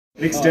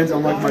It extends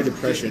unlike my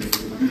depression.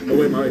 Oh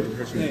wait, my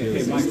depression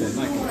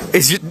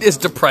is Is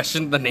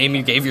depression the name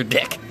you gave your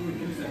dick?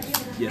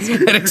 Yes.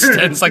 It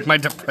extends like my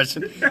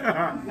depression. Shut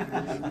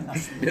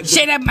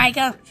up,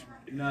 Michael.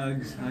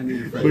 Nugs, I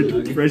need a friend.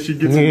 When depression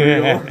gets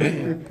real.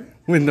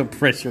 When the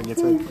pressure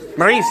gets real.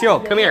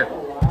 Mauricio, come here.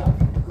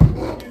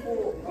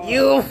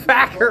 You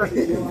fucker.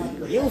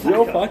 You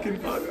fucking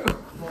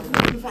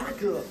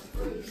fucker.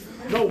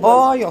 No,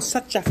 oh, you're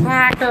such a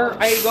fucker.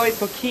 I'm going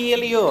to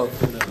kill you.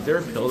 Is there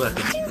a pill that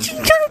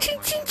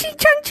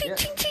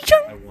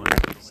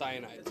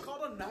Cyanide. It's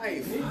called a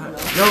knife.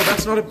 No,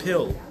 that's not a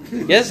pill.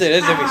 Yes, it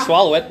is if you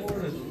swallow it.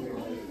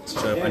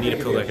 Shut up. I need a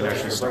pill that can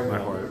actually stop my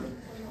heart.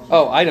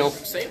 Oh, I know.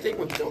 Same thing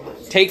with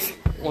pills. Take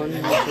 1,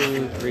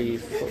 2, 3,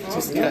 4,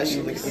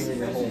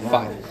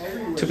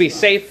 5. To be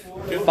safe,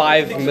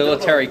 5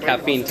 military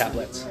caffeine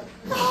tablets.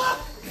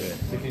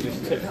 If you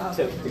just tip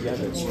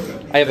together.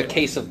 I have a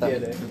case of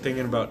them. I'm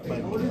thinking about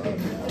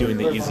doing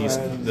the easiest,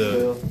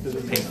 the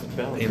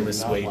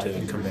painless way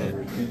to come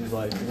in.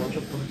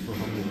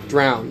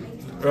 Drown.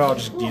 Or I'll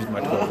just use my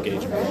 12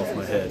 gauge and blow off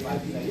my head.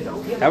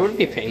 That would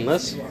be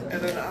painless.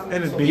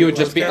 And it'd be You would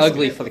just be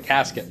ugly for the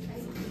casket.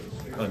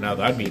 Oh, now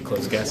that'd be a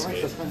closed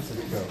casket.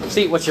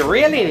 See, what you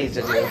really need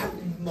to do...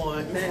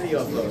 Many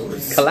of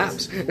those.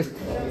 Collapse.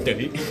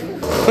 Delete.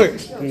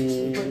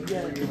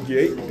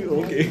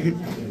 Okay.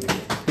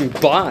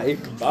 Bye.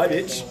 Bye,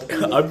 bitch.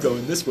 I'm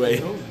going this way.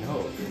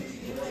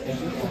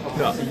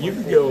 No, you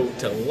can go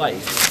to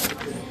life,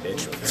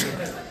 bitch.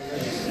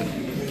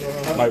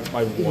 My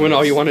When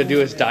all you want to do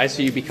is die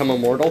so you become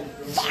immortal?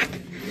 Fuck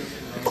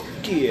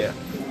yeah.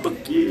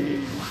 Fuck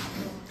yeah.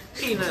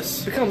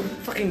 Penis. Become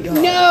fucking god.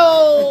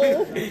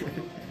 No!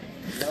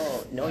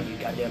 No, you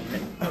goddamn.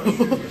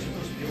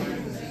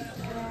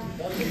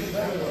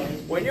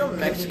 When you're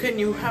Mexican,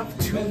 you have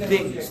two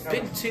things: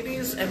 big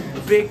titties and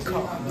big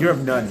cock. You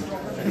have none.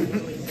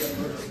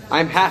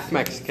 I'm half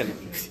Mexican.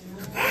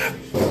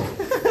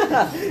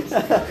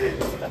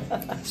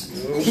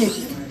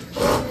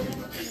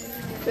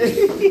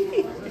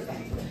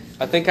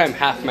 I think I'm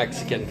half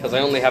Mexican because I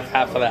only have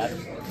half of that.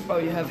 Oh,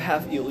 you have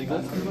half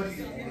illegal.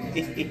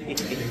 You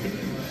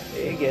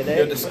get You're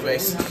a it?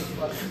 disgrace.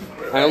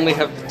 I only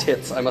have the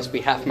tits. I must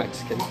be half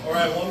Mexican.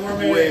 Alright, one more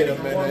minute. Wait a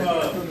minute.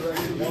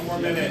 One more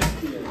minute.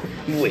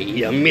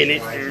 Wait a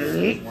minute.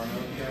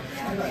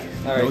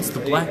 No, it's the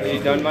black Are you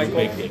people done, with Michael?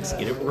 big dicks.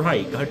 Get it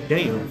right. God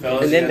damn.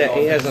 And then the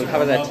A has on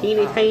top of that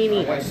teeny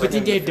tiny. But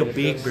then they have the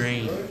big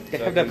brain. I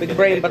have that big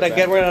brain, but I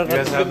get rid of You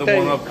guys the have the big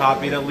thing. warm-up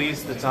copied at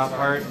least, the top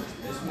part?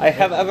 I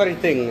have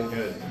everything.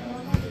 Good.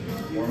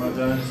 Warm up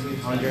done,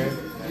 Andre?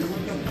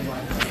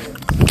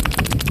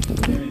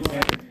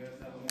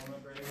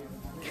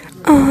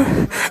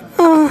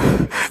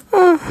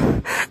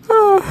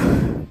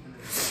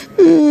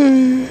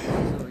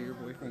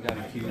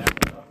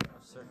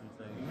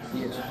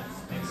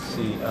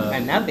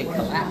 And now they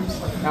collapse.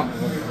 Now I'm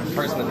the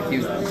person that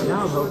accused them.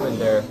 Now I'm hoping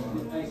they're...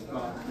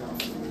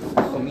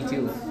 Oh, me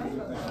too.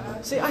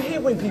 See, I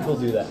hate when people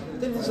do that.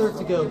 They deserve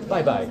to go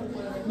bye-bye.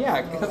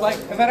 Yeah, because like,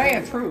 if it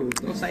ain't true,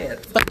 don't say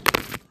it.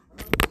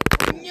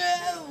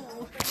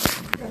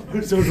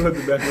 I'm so glad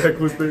the backpack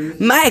was there.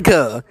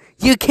 Michael,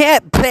 you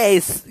can't play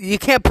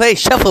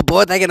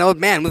shuffleboard like an old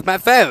man with my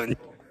phone.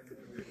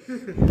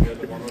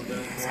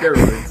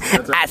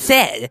 Steroids. I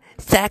said,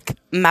 suck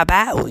my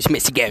bowels,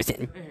 Mr.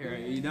 Grvtht. Are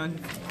you done?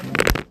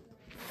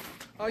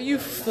 Are you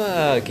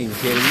fucking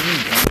kidding me?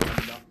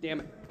 Damn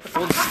it.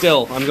 Hold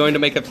still. I'm going to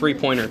make a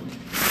 3-pointer.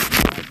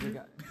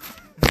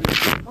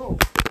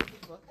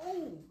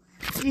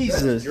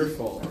 Jesus. Your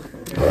fault.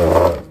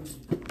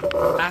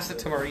 Pass it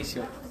to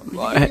Mauricio.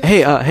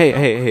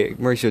 Hey,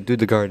 Mauricio, do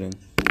the garden.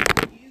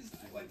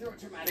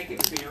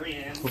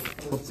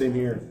 Same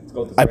here.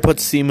 I put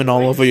semen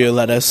all over your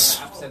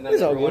lettuce.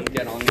 It's all good.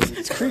 Get on.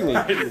 It's creamy.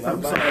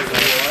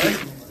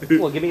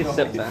 Well, give me a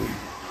sip then.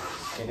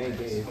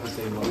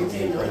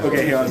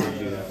 Okay, hang on.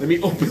 Let me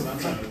open.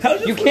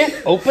 You can't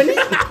open it?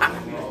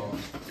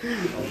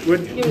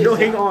 No,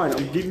 hang on.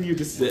 I'm giving you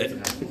the sip.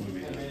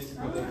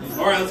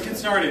 Alright, let's get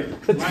started.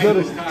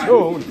 Michael's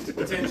time.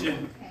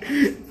 Attention.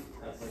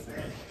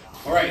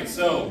 Alright,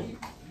 so,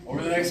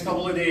 over the next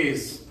couple of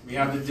days, we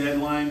have the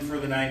deadline for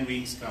the 9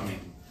 weeks coming.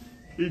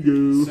 Here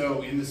you go.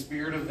 So, in the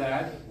spirit of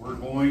that, we're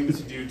going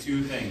to do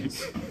two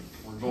things.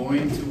 We're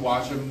going to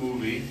watch a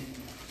movie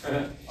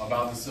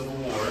about the Civil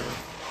War.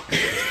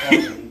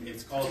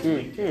 It's called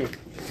Lincoln.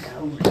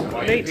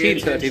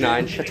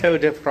 1839, Chateau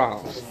de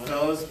France.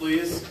 Fellas,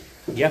 please.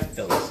 Yeah,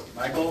 fellas.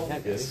 Michael?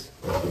 Yes.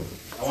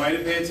 I want you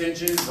to pay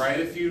attention, write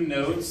a few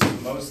notes,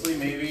 mostly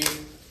maybe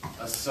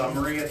a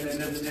summary at the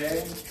end of the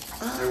day.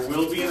 There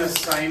will be an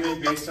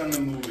assignment based on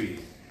the movie.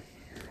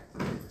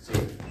 So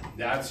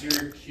that's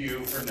your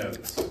cue for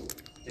notes.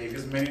 Take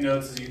as many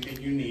notes as you think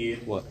you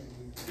need to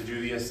do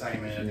the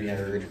assignment at the end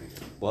of the movie.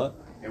 What?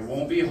 It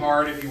won't be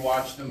hard if you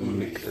watch the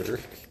movie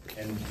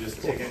and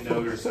just take a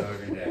note or so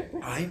every day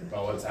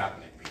about what's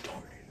happening.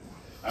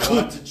 I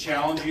want to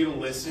challenge you to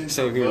listen to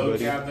Same here,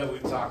 buddy. vocab that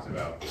we've talked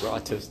about. We're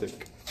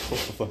autistic.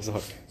 Both of us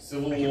are.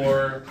 Civil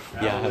War,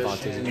 Yeah, I have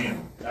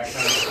abolition, that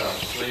kind of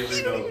stuff.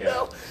 Slavery, no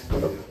count.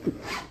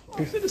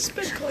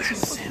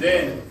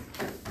 Then,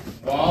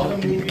 while the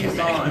movie is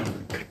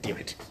on,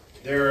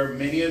 there are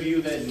many of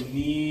you that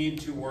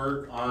need to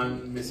work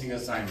on missing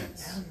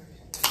assignments.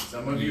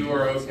 Some of you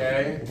are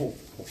okay.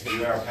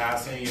 You are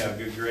passing. You have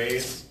good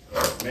grades.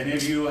 Many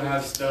of you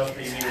have stuff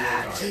that you need to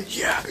work on.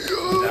 Yeah.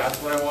 That's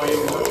what I want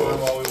you to work on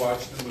while we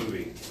watch the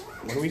movie.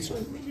 What are we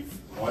doing?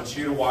 I want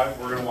you to watch.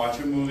 We're going to watch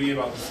a movie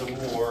about the Civil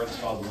War. It's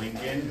called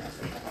Lincoln.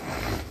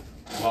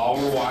 While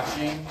we're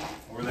watching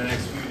over the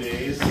next few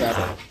days,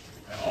 I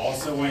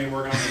also want you to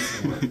work on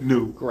missing work.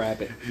 No.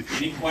 Grab it.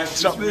 Any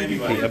questions from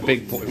anybody? A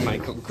big boy,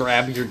 Michael.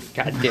 Grab your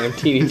goddamn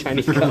teeny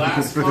tiny cup.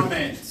 Last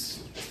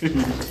comments.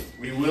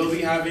 We will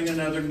be having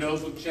another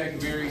notebook check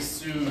very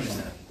soon.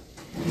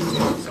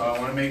 So I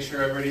want to make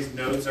sure everybody's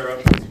notes are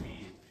up to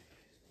speed.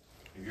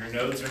 If your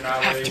notes are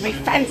not where they should be,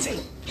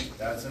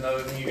 that's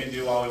another thing you can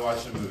do while we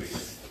watch the movie.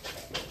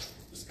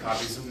 Just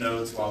copy some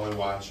notes while we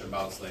watch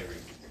about slavery.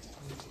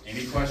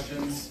 Any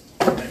questions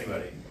from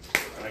anybody?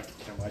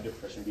 Can my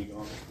depression be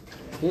gone?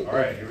 All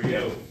right, here we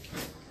go.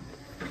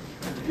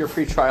 Your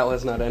free trial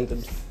has not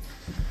ended.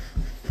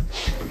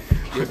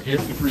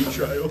 Free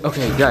trial.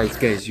 Okay,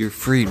 guys, your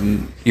free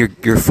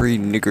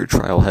nigger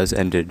trial has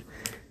ended.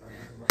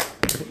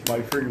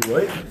 My free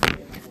what?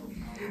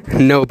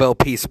 Nobel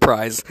Peace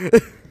Prize.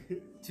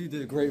 To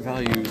the great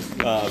value.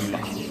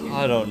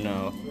 I don't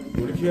know.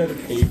 What if you had to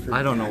pay for?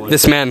 I don't know what.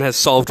 This man has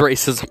solved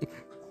racism.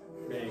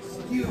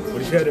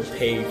 What if you had to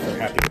pay for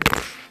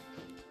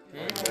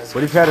happiness?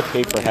 What if you had to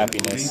pay for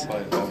happiness?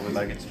 I would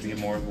like it to be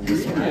more of a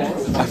whisper.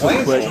 Why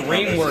is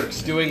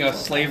DreamWorks doing a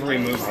slavery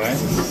movie? I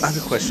have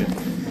a question.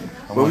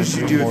 What would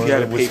you do if you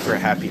had to pay for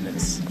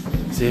happiness?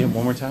 Say it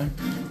one more time.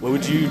 What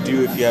would you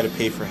do if you had to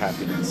pay for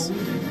happiness?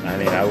 I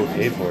mean, I would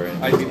pay for it.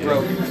 I'd be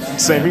broke.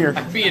 Same here.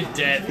 I'd be in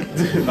debt.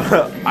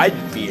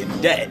 I'd be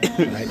in debt.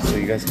 Right, so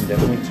you guys can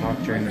definitely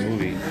talk during the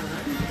movie.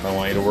 If I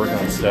want you to work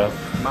on stuff.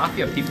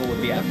 Mafia people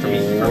would be after me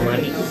for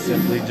money.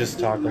 Simply just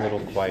talk a little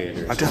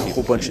quieter. I've done a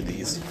whole bunch of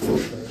these.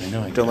 I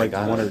know. I've done like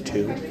one or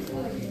two.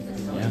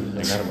 Yeah,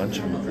 I got a bunch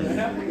of them for you.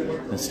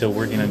 I'm still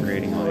working on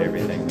grading on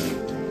everything.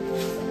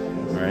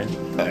 Alright?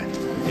 Okay.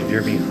 If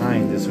you're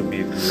behind, this would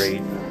be a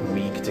great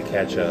week to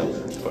catch up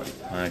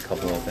on a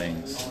couple of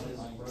things.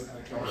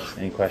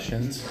 Any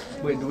questions?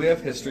 Wait, do we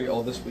have history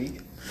all this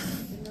week?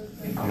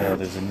 No,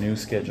 there's a new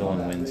schedule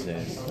on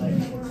Wednesdays.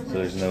 So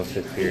there's no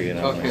fifth period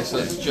on Okay, so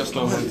it's just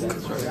on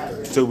Wednesdays,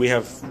 right? So do we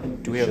have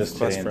Just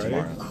class today and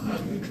Friday? tomorrow.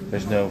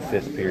 There's no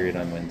fifth period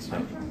on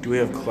Wednesday. Do we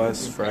have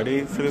class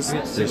Friday for this?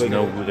 There's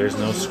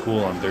no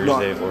school on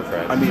Thursday or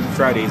Friday. I mean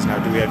Fridays now.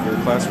 Do we have your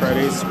class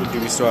Fridays, or do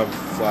we still have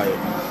fly?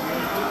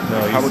 no,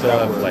 how you would still that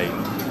have work? like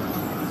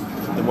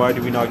Then why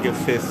do we not give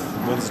fifth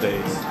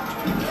Wednesdays?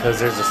 because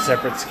there's a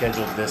separate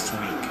schedule this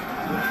week.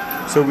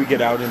 So we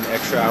get out an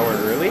extra hour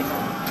early?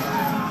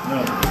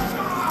 No,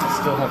 I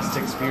still have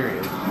sixth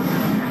period.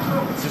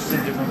 It's just a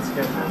different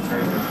schedule. It's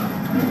very different.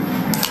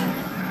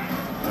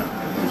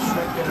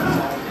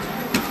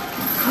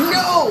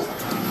 No!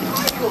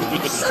 Michael,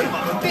 you son of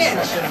a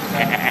bitch!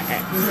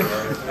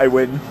 I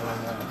win.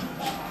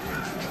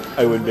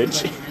 I win,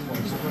 bitch.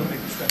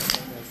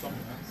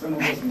 Can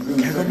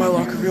I go to my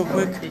locker real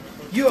quick?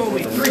 You owe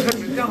me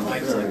 $300.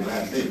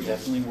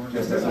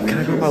 Can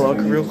I go to my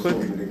locker real quick?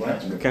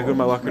 Can I go to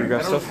my locker to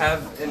grab I don't stuff?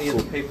 have any of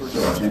the papers.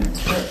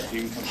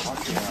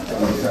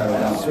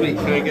 Sweet,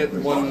 can I get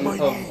one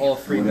of all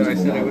three that I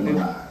said I would do?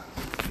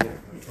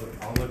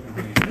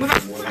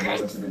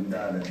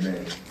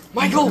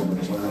 Michael!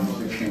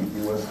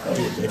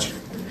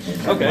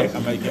 Okay. I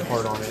might get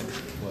hard on it.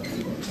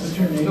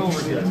 Go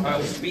over here. I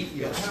will beat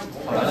you.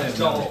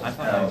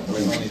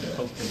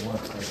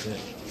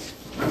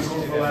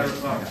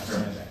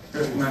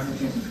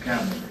 Massachusetts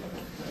Capital.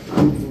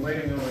 We're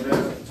waiting over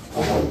there.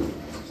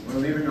 We're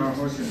leaving our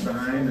horses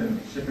behind and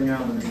shipping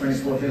out with the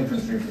 24th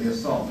Infantry for the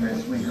assault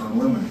next week on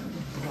Wilmington.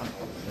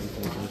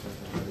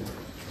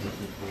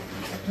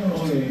 How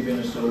long have you been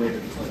a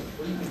soldier?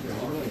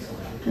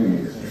 2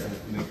 years.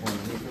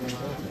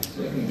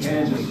 In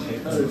Kansas,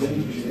 100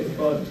 infantry, they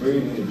fought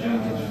bravely at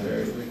Jenkins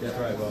Ferry. That's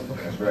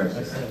right.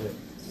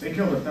 They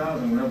killed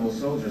 1,000 rebel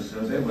soldiers, so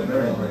they were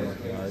very brave.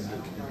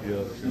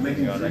 They're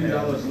making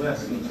 $3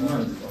 less each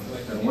month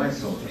than white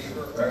soldiers.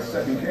 That's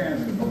second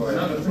Kansas.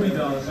 Another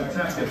 $3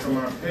 subtracted from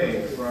our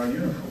pay for our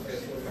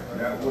uniforms.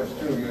 That was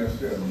too, yes,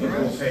 sir.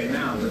 Equal pay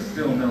now, but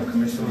still no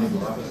commissioned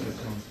legal officers.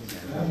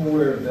 I'm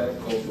aware of that,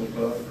 Corporal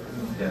Clark.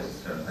 Yes,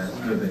 sir. That's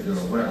good that you're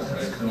aware, sir.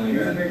 So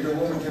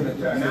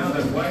now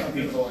that white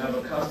people have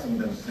accustomed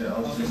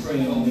themselves to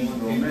seeing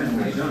Negro men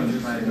with guns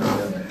fighting on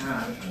their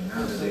behalf, and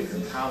now that they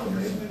can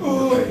tolerate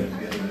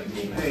getting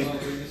equal pay,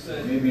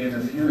 maybe in a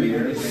few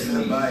years they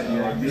can abide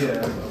the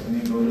idea of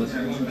Negro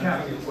lieutenants and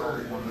captains.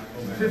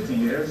 In 50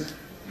 years,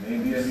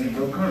 maybe a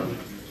Negro colonel.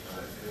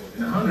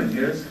 In 100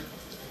 years,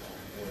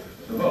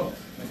 the vote.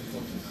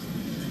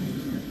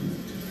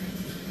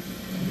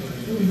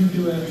 What will you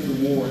do after the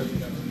war?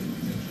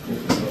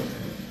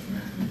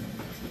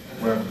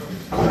 Well,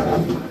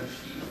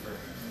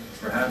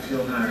 perhaps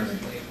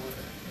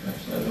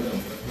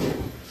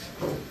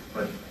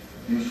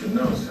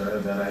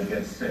that I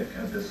get sick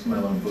at the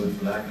smell of boot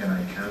black and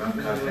I cannot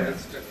cut hair.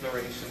 If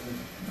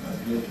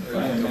I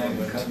man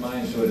can cut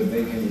mine so it'd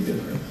make any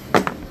difference.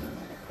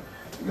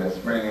 You got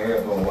spring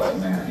hair for a white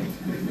man.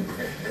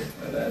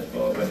 Well, that's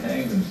Bob, but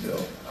hanged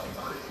himself.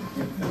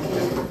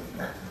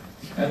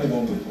 And the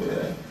one before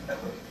that.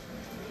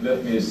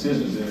 Left me his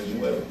scissors in his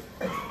will.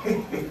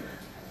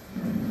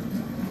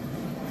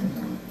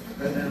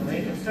 President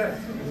Lincoln, sir.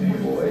 Hey,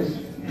 boys.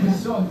 We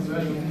saw the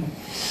president.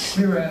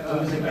 We were at,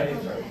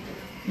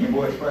 You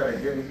boys fight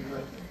again?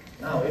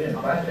 No, we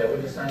didn't fight there.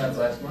 We just signed up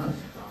last month.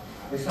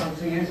 We saw him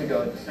 2 years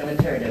ago at the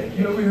cemetery dedication.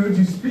 You know, we heard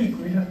you speak.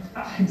 We have...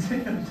 Damn.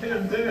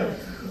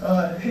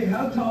 Hey,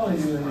 how tall are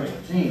you anyway?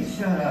 Geez,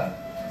 shut up.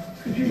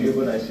 Could you hear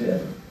what I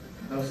said?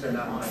 No, sir,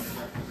 not much.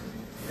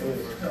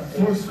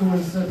 Four score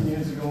and 7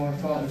 years ago, our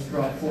fathers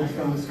brought forth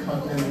from this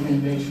continent a new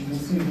nation,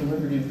 conceived the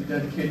liberty to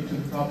dedicate to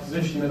the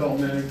proposition that all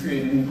men are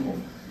created equal.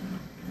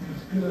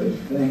 Good,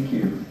 thank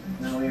you.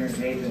 Now we are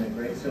engaged in a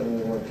great civil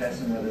war,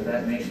 testing whether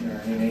that nation or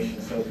any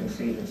nation so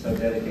conceived and so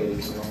dedicated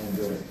can long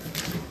endure.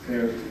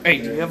 Hey,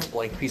 do you have a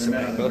blank piece of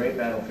paper?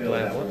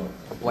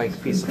 A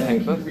blank piece of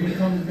paper? We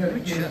come to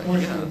dedicate a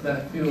portion of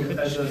that field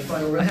as a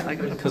final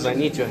record. Because I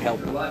need your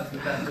help.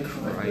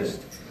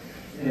 Christ.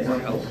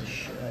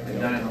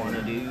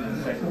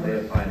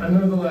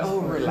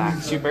 Oh,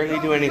 relax. You barely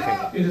do anything.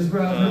 It is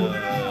rather...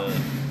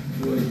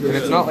 And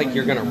it's not like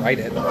you're gonna write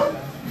it.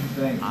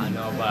 I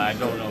know, but I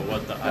don't know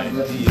what the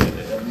idea is.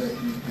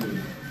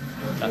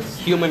 That's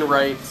human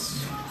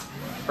rights,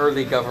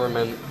 early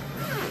government,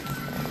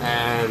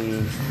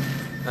 and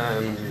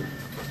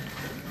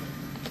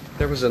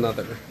there was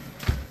another.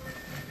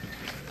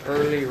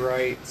 Early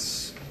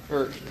rights,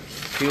 or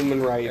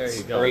human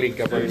rights, early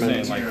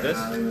government. Like this?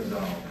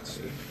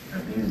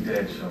 These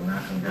dead shall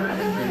not have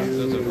died.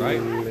 Does it right?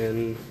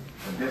 And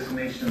This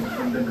nation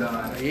under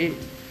God. I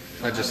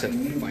just said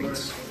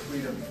fights.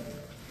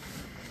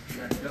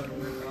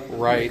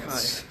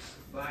 Rights.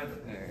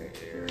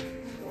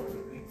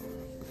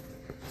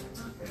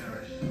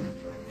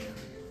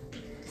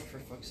 For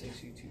fuck's sake,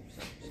 YouTube.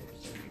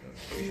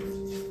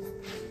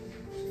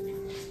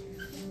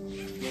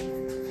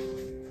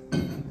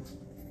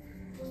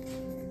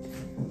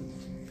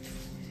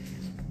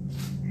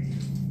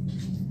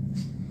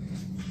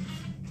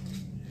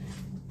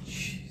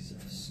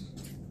 Jesus.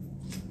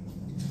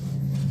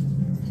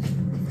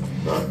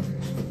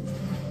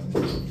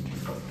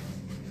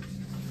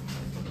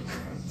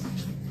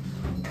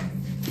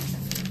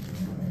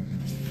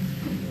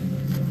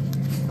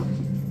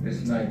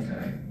 It's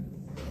nighttime.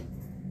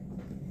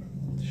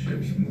 The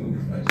ship's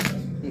moved by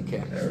some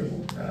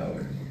terrible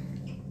power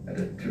at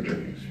a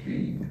terrific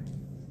speed.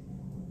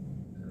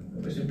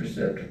 It was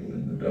imperceptible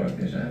in the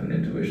darkness. I have an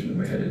intuition that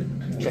we're headed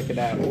towards Check it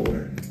out.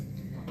 shore.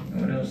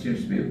 No one else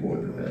seems to be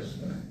aboard the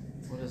vessel.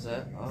 What is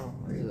that? Oh,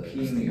 We're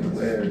keenly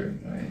aware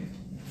of my...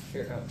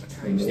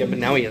 Yeah, but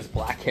now he has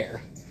black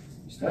hair.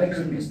 I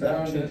could be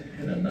bound in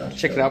a nutshell.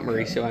 Check it out,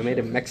 Mauricio. I made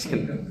him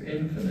Mexican.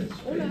 Infinite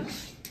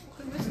space.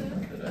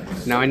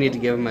 Now I need to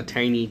give him a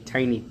tiny,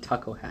 tiny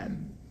taco hat.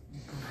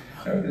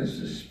 Notice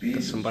the speed.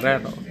 The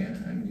sombrero.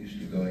 I'm used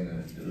to going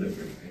a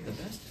delivery. The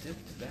best dip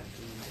to back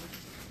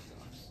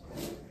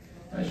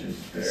I should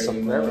spare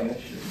Sombrero. you money. I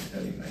should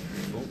tell you my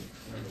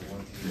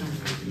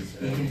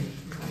dream.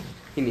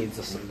 He needs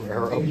a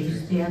sombrero.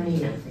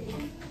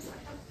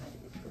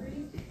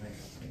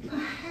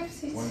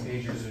 One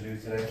pagers are due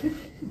today.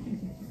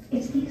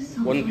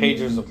 One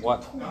pagers of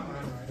what?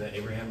 The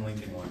Abraham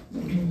Lincoln one.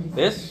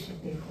 This?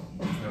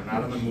 No,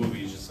 not on the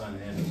movies, just on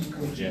him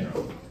in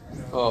general.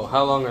 Oh,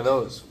 how long are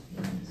those?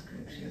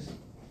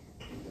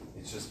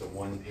 It's just a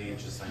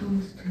one-page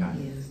assignment.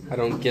 I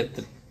don't get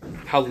the...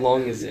 How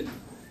long is it?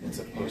 It's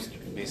a poster.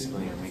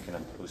 Basically, you're making a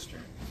poster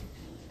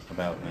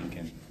about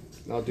Lincoln.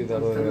 I'll do that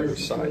on the other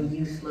side.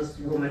 Useless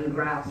woman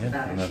grouse Yeah,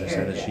 about another a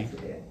set of sheriff sheep.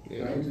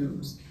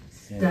 yesterday.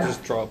 Yeah.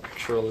 Just draw a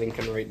picture of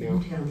Lincoln right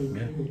now. Yeah,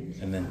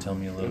 and then tell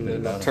me a little And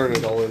bit then I'll about turn it.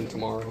 it all in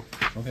tomorrow.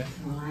 Okay.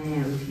 Well, I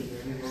am here.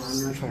 Well,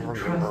 I'm not If I gonna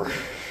remember. trust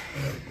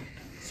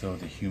So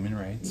the human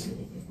rights.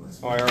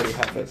 Oh, I already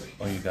have it.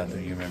 Oh, you got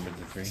the. You remembered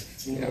the three.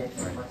 Yeah.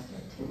 Right.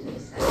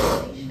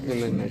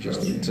 And then I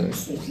just need to...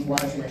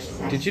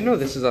 Did you know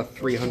this is a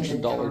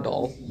 $300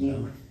 doll?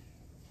 No.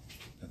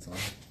 That's a lot.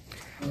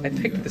 I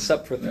picked this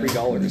up for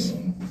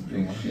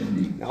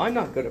 $3. Now I'm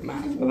not good at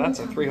math, but that's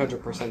a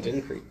 300%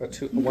 increase, a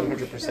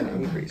 100%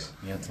 increase.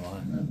 Yeah, it's a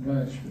lot. Not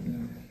much,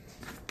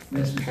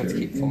 but Hands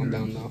keep falling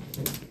down though.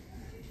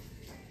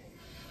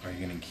 Are you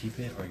gonna keep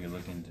it, or are you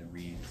looking to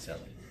resell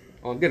it?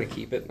 Oh, I'm gonna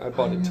keep it. I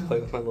bought it to play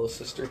with my little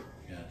sister.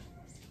 Yeah.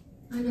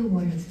 I know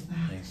what it's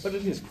about. Thanks. But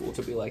it is cool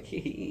to be like,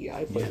 hee,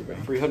 I played with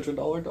a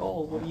 $300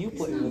 doll. What do you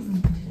play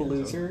with,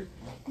 loser?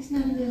 It's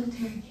not a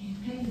military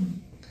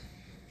campaign.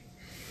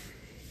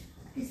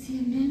 It's the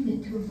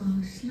amendment to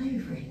abolish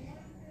slavery.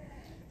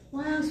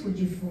 Why else would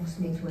you force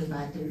me to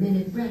invite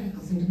demented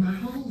radicals into my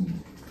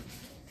home?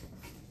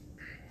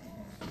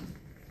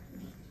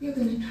 You're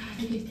going to try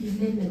to get the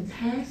amendment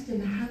passed in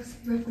the House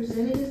of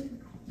Representatives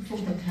before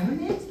the term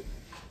ends?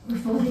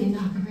 before the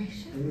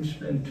inauguration. Don't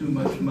spend too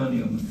much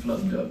money on the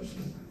flub dubs.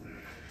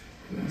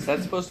 Is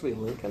that supposed to be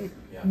Lincoln?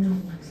 No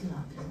one's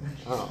loved as much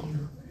Oh. as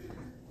you.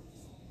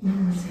 No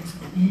one's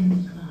ever been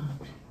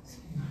loved so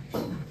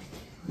much.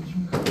 When you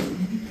put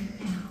everything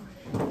down,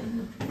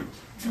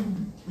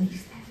 don't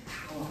waste that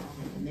power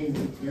on the men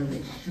who build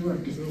it. Sure,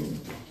 because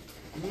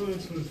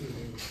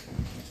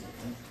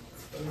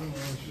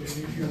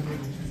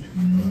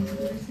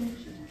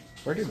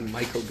Where did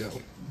Michael go?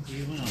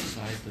 He went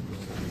outside the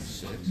building at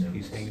 6.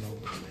 He's hanging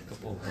out with a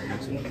couple of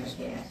buddies.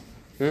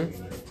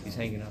 He's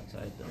hanging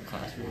outside the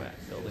classroom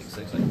at building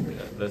 6,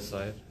 like this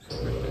side.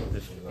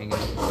 Just hanging out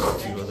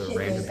with 2 other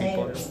random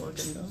people just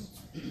working down.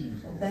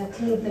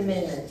 13th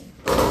Amendment.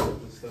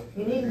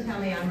 You needn't tell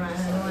me I'm right.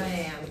 I know I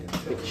am.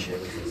 Big shit.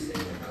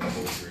 I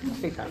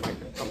think I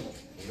might come.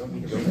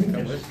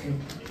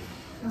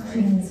 I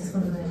think this is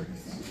one of the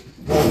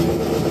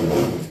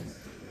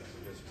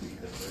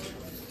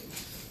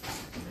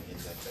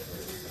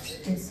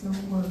it's no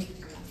work.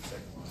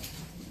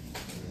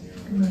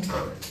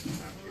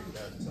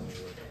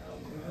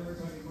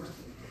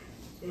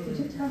 Did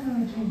you tell her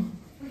I came?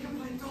 We can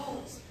play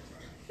dolls.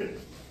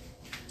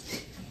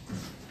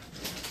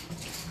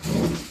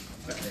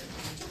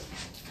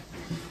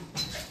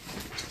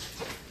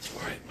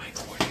 Alright, Mike,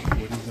 what are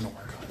you gonna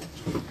work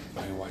on?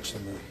 While you watch the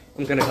movie.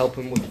 I'm gonna help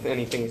him with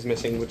anything he's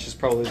missing, which is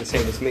probably the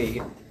same as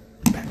me.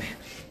 Batman.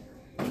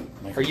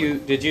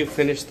 Did you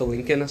finish the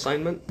Lincoln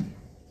assignment?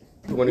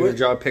 The one where you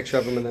draw a picture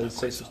of him and then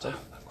say some stuff?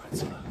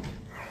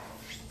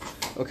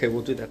 Okay,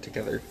 we'll do that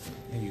together.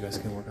 Yeah, you guys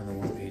can work on the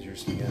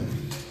one-pagers together.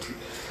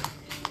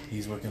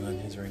 He's working on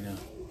his right now.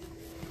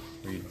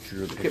 Where you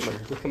drew a picture.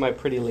 Look at my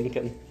pretty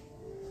Lincoln.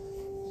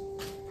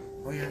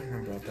 Oh yeah, I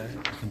remember about that.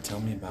 You can tell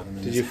me about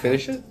him. Did you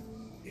finish it?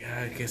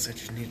 Yeah, I guess I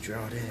just need to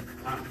draw it in.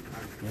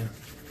 Yeah.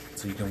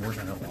 So you can work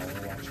on it while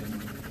we're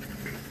watching.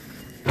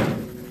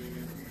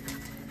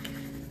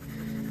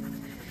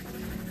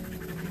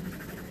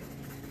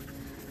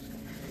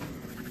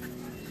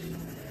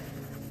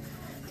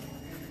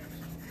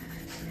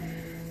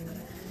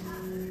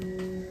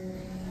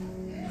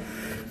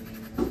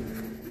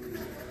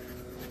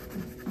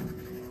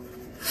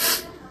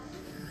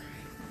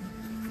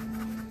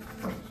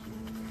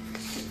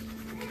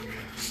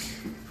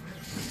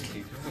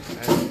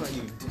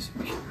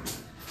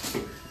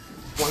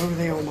 Why were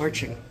they all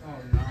marching?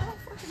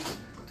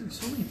 Dude,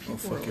 so many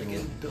people are like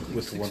in building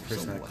with 6 one for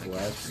person some that whack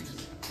collapsed. reason.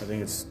 I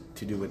think it's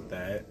to do with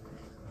that.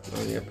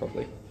 Oh yeah,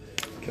 probably.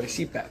 Can I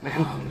see Batman?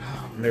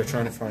 And they're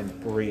trying to find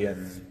Bree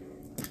and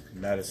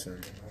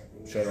Madison.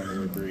 So I don't know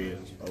where Bree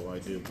is. Oh, I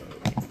do,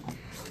 but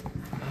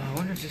I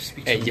wonder if this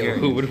speaks Hey, yo, Hungarian.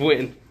 who would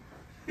win?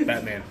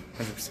 Batman,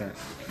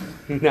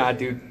 100%. Nah,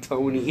 dude,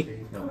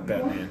 Tony. No,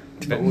 Batman.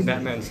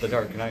 Batman's the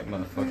Dark Knight,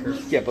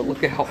 motherfucker. Yeah, but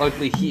look at how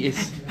ugly he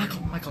is.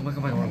 Michael,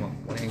 wanna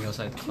hang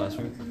outside the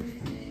classroom?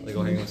 Like,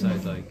 go hang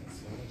outside, like,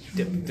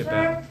 dip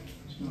out.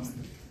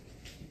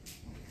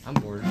 I'm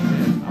bored. I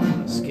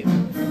wanna skip. I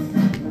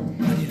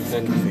need a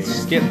fucking vape.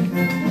 Skip.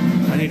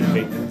 I need a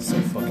vape that's so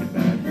fucking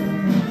bad.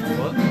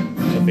 What?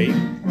 A vape?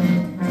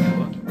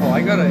 What? Oh,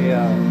 I got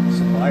a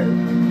supplier.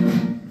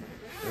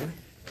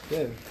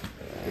 Yeah,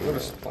 I got a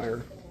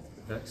supplier.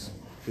 Vex?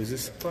 Who's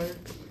this supplier?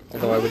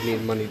 Although I would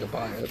need money to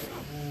buy it.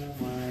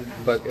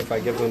 But if I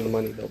give them the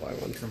money, they'll buy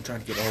one. I'm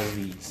trying to get all of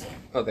these.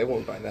 Oh, they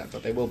won't buy that,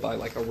 but they will buy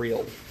like a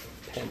real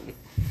pen.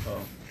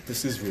 Oh,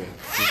 this is real.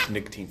 It's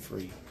nicotine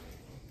free.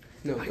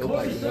 No, they'll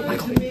buy you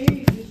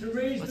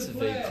What's a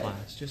vague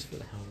class, just for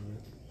the hell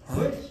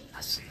of it?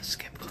 That's a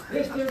skip class.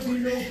 If there be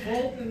no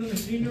fault in the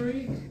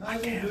machinery, I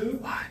will do.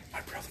 Why?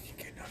 My brother can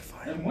get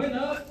notified. And when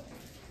up,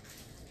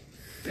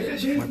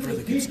 Because it my needs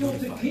brother the gets people to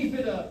notified. keep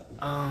it up.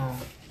 Oh,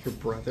 your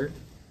brother?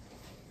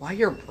 Why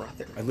your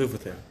brother? I live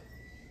with him.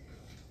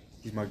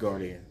 He's my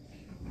guardian.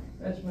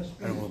 That's my I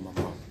speed. don't want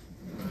my mom.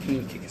 Can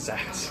you kick his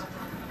ass?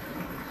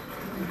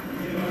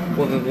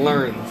 Well, then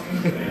learn.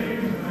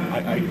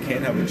 I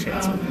can't have a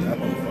chance with that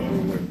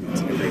motherfucker wear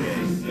boots every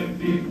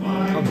day.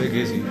 How big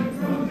is he?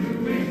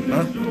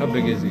 Huh? How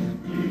big is he?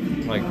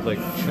 Like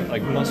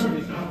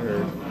muscly?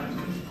 Or,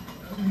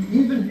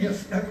 Even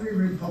if every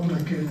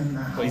Republican in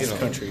the well, you He's know.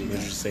 country,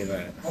 let's just say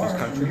that. Far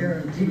from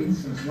guaranteed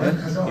since one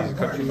has our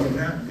party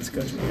unanimous. He's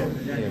country,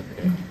 yeah.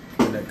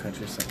 Yeah. In that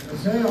country something.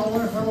 Say all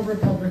our fellow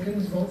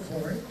Republicans vote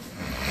for it,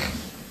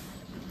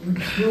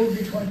 would still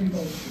be 20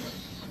 votes.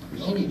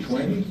 Only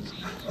 20?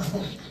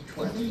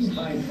 20?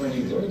 Find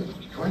 20 good.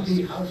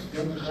 20 House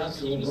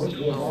Democrats will vote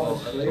to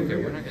abolish Okay,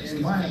 slavery. we're not gonna skip.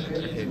 In my Okay,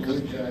 opinion,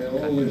 because which I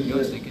always I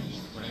was did. thinking,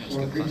 we're not gonna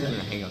skip class, we're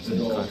gonna hang outside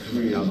the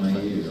classroom, outside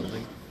the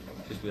building.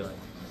 Just be like,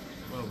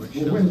 well, we're We'll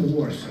chilling. win the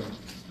war, so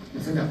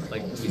it's enough.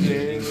 Like, we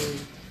did.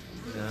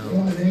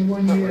 Well, No. they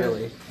won Not year.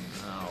 really.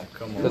 Oh,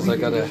 come Because on. I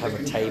gotta have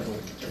a table.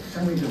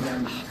 Selling to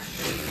them.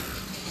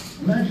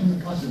 Imagine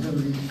the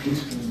possibility of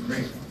peaceful and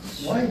great.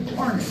 Why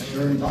tarnish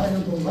your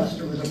invaluable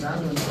luster with a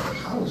battle in the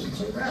house?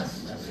 It's a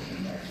rest.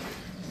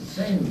 The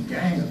same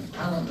gang of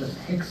talentless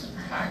hicks and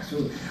hacks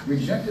who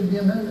rejected the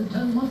amendment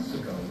 10 months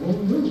ago will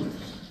lose.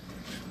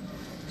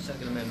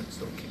 Second Amendment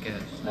still kick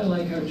ass. I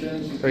like how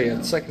Johnson. Oh yeah,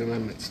 the Second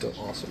Amendment's still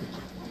awesome.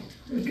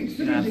 You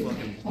can have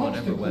fucking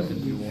whatever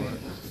weapon you want.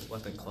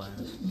 Weapon class.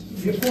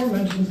 The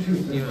aforementioned two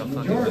Even a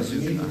fucking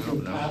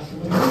bazooka, I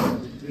don't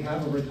know. We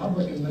have a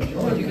Republican But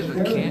majority. you get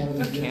a cannon.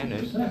 A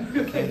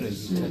cannon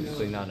is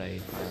technically not a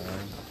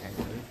firearm.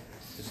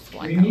 Just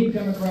We need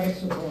Democratic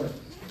support.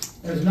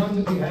 There's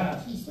none to be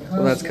had.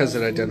 Well, that's because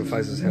it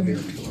identifies as heavy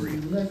artillery.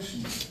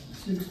 Election,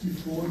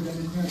 64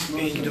 Democrats.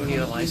 Man, you don't need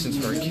a license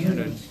for a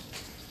cannon.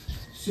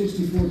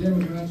 64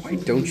 Democrats. Why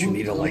don't you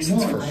need a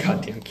license for a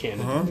goddamn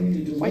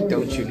cannon? Why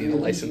don't you need a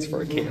license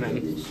for a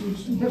cannon?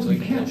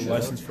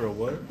 License for a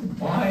what?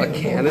 A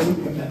cannon?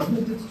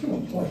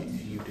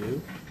 You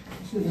do?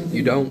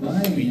 You don't?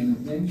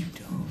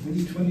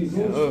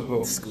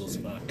 Oh.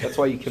 That's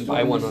why you can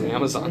buy one on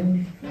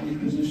Amazon.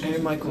 Hey,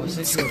 Michael, I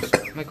sent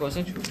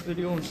you a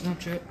video on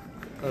Snapchat.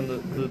 On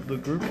the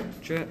group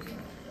chat.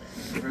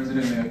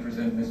 President, may I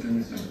present Mr.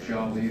 and Mrs.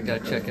 Jolly?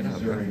 Gotta check it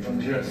out, bro. From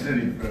New York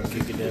City,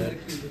 Kick it out.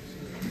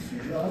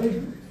 Mr.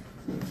 Jolly?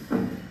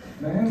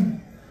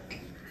 Ma'am?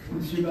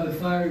 It's you by the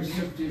fire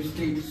except your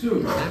state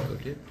suit.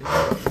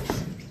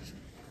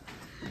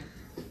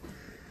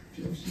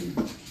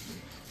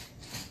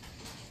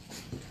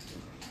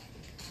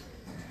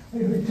 I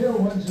could tell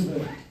once of the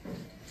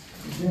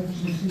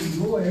Jefferson City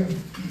lawyer.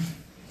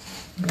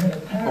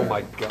 Oh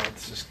my god,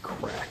 this is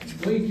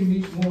cracked. Wake him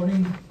each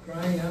morning,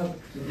 crying out,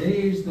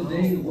 "Today's the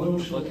day the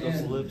world shall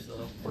end."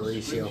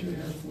 Mauricio.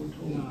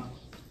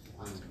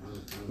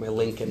 My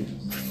Lincoln.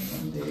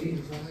 One day,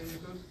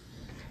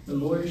 the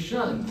lawyer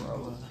shot him.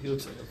 He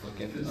looks like a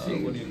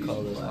fucking, what do you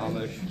call this,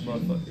 Amish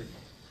motherfucker.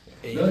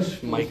 Hey,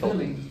 Michael. For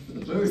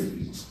the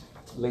bird.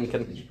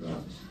 Lincoln.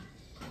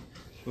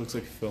 Looks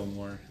like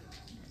Fillmore.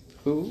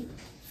 Who?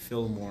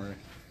 Fillmore.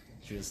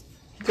 Just.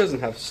 He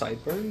doesn't have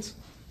sideburns.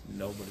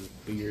 No, but his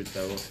beard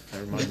though.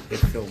 Never mind.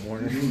 It's Fillmore.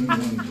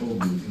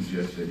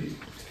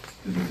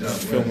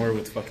 Fillmore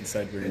with fucking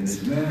sideburns.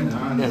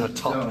 And a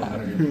top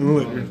hat.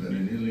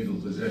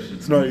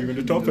 It's not even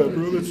a top hat,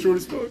 bro. That's short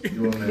as fuck.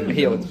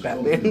 Yo, it's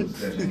Batman.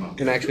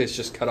 And actually, it's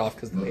just cut off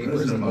because the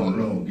papers are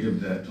long.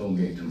 Give that toll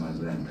gate to my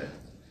granddad.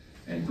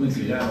 And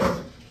Quincy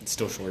Adams. It's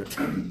still short.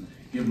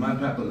 Give my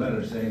papa a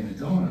letter saying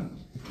it's on.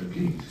 The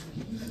keys.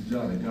 Mrs.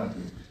 Jolly got to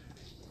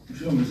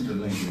show Mr.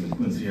 Lincoln the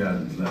Quincy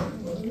Adams letter.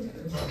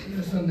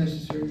 That's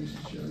unnecessary,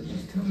 Mrs. Jolly.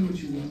 Just tell me what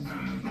you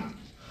want.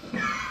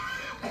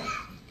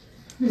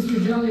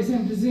 Mr. Jolly's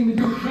emphysema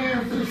don't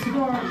care for a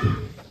cigar.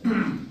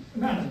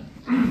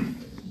 Madam,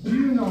 do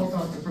you know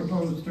about the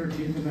proposed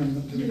 13th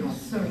Amendment to the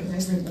Yes, sir.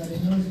 Constitution? Everybody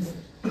knows it.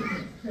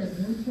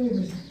 President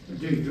favors it.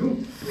 Do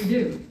you? We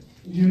do.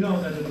 You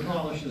know that it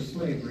abolishes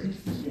slavery.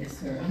 Yes,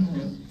 sir, I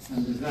know.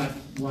 And is that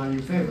why you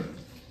favor it?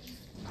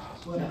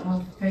 What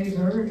I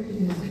favor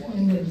is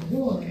ending the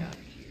war.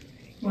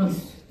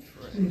 Once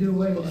we do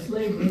away with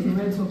slavery, the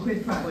Reds will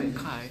quit fighting.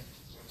 Kai,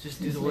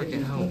 just do the work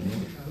at home,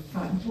 man.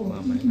 Fighting for Come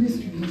on, man.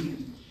 Mr.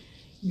 Lincoln.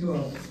 You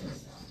always say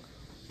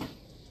so.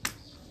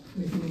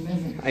 With the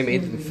amendment, I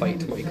made them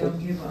fight, slavery Michael. they'll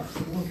give up.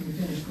 The war can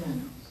finish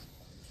then.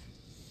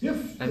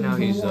 If And now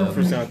he's,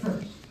 First out.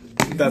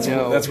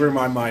 That's where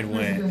my mind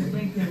went. President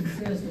Lincoln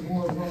says the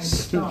war won't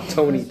stop.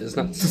 Tony does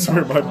not That's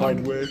where my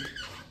mind went.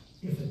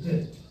 If it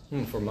did.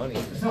 For money.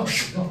 No,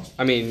 no.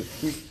 I mean,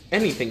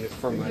 anything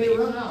for If money. they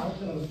run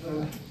out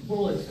of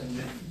bullets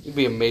and You'd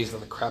be amazed at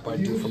the crap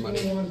I'd do for you money.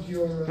 still want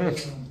your,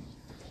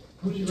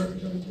 who's your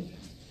representative?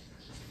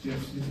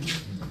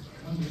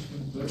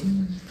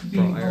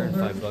 Bro, I earned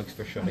 $5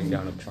 for shutting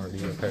down a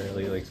party,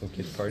 apparently, like some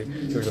kid's party.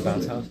 There was a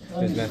bounce house.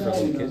 It was meant for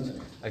little kids.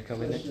 I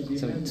come in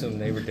there, some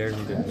neighbor dared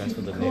me to mess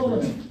with the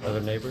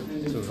other neighbor.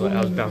 So it was like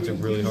I was bouncing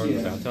really hard in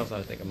the bounce house.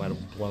 I think I might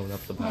have blown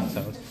up the bounce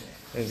house.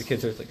 And the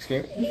kids are like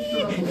screaming,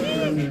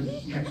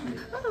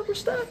 "Oh, we're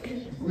stuck!"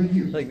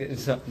 Like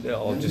they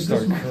all just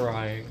start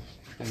crying.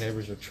 The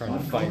neighbors are trying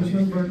to fight me.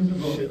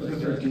 Shit like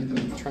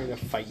that. Trying to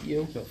fight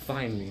you? No,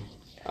 find me.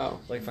 Oh.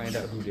 Like find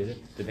out who did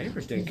it. The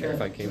neighbors didn't care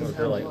if I came over.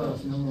 They're like, oh.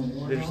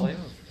 They're just like,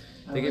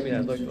 oh. They gave me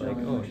that look like,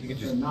 oh, you can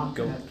just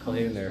go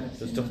play in there.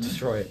 Just don't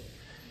destroy it.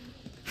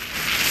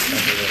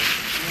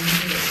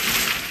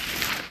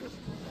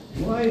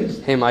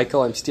 Hey,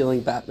 Michael, I'm stealing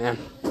Batman.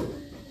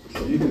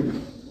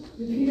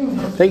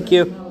 Thank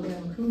you.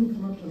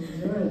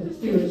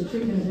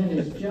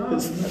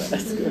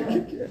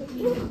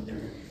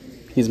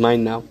 He's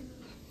mine now.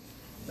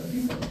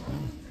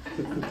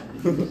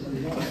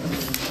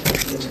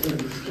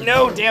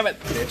 No, damn it!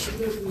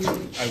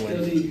 I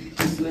win.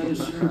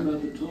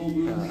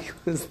 It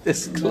was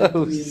this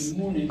close.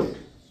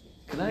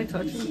 Can I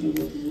touch him?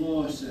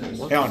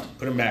 Hang on,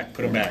 put him back,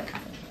 put him back.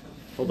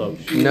 Hold up.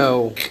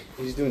 No.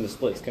 He's doing the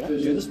splits. Can I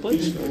do the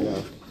splits? Or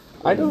no?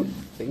 I don't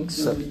think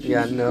so.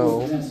 Yeah,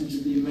 no.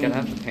 Gotta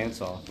have the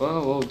pants off.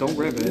 Oh, well, don't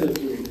rip it.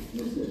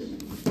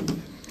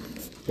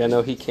 Yeah,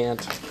 no, he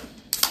can't.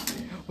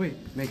 Wait,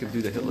 make him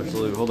do the Hitler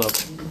salute. Hold up.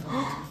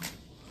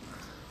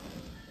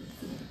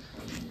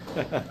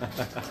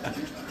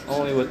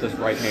 Only with this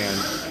right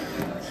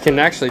hand. Can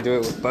actually do it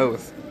with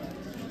both.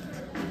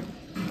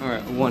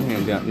 Alright, one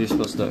hand down. You're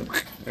supposed to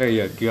There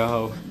you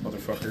go.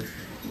 Motherfucker.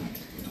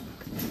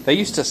 They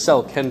used to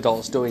sell Ken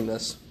dolls doing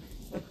this.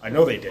 I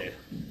know they did.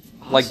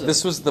 Like,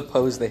 this was the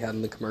pose they had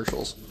in the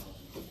commercials.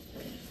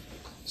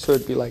 So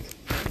it'd be like...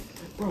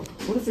 Bro,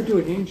 what if they're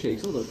doing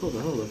handshakes? Hold up.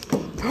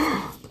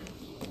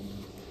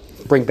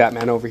 Bring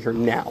Batman over here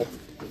now.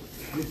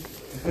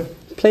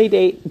 Play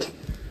date.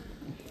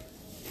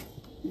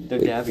 They're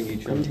dabbing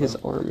each other. Bend his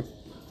arm.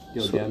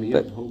 Yo, So dab me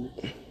that- up,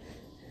 homie.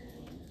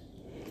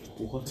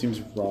 What? Seems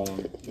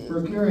wrong.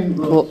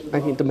 Well, I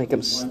need to make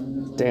him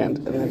stand.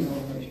 And then...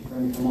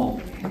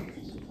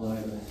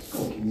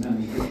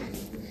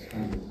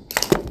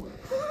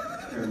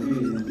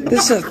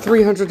 This is a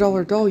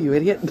 $300 doll, you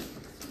idiot.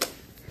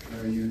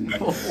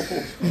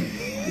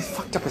 He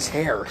fucked up his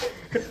hair.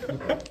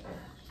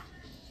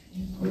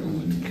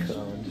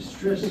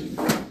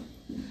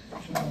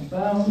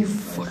 You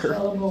fucker. I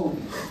will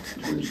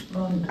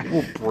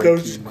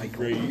break you, Michael.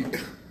 Great.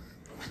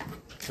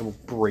 I will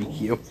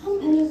break you.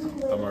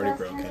 I'm already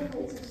broken.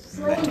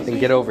 Then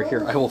get over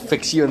here. I will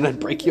fix you and then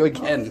break you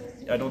again.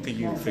 I don't think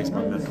you can fix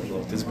my mental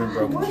block. This has been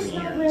broken for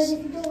years.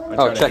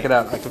 Oh, check it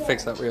out. I can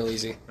fix that real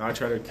easy. No, I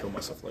try to kill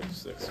myself like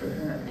 6.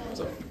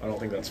 So I don't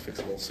think that's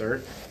fixable,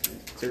 sir.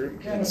 Sir,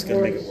 it's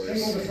gonna make it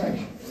worse.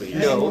 Please.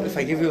 No, if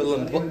I give you a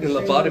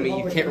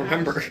lobotomy, you can't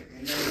remember.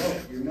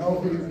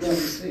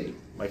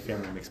 My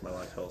family makes my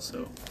life hell,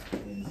 so.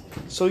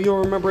 So you'll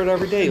remember it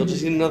every day. You'll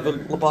just need another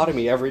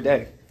lobotomy every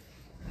day.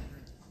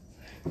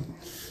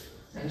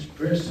 Right?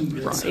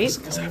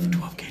 Because I have a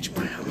 12 gauge in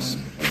my house.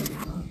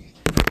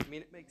 I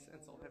mean, it makes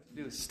sense. All I have to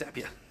do is stab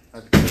you.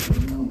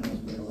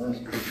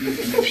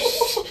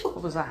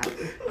 What was that?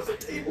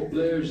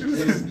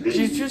 Did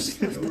you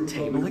just lift the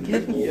table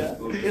again? Yeah.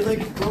 It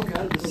like broke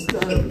out of the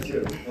stuff.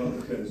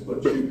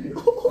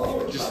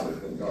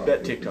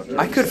 That TikTok.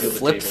 I could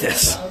flip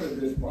this.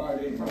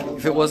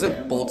 If it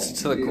wasn't bolted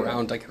to the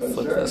ground, I could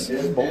flip this.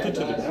 Bolted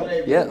to the ground?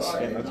 Yes.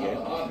 Yeah, that's gay.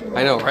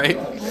 I know, right?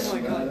 Oh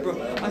my god, bro.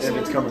 I And saw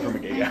it's coming from a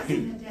gay guy.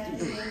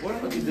 What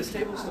if this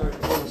table starts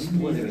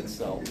splitting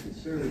itself?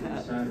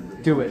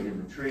 Do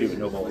it. Dude,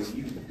 no balls.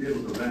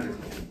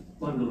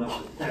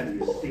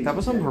 That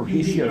was on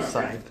Mauricio's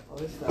side.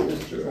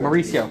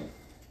 Mauricio,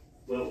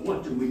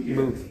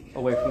 move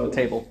away from the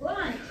table.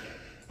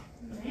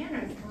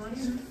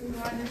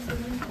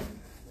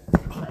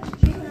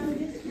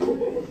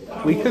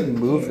 We could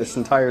move this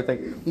entire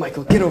thing.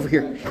 Michael, get over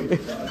here.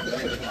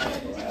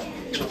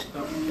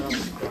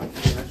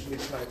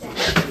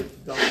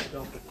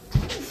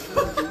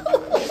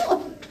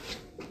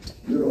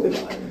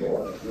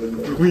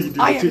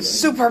 I am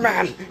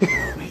Superman!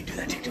 We do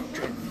that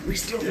TikTok. We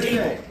steal the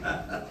table.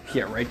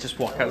 Yeah, right, just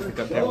walk out of the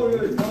goddamn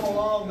room.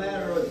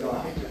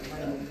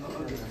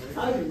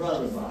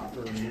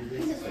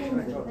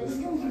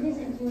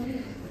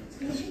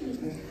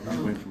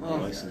 I'm waiting for my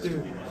license to be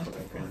my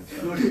fucking friend.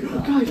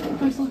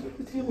 Guys, look,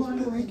 the table's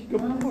breaking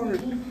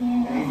apart.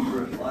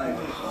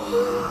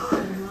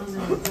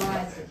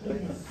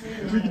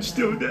 We can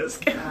steal a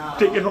desk.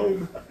 Take it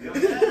home. You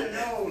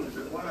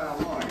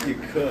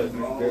could, you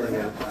very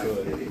well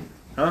could.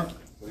 Huh?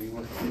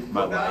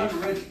 My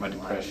life, my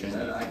depression,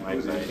 my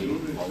anxiety,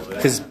 all of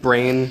that. His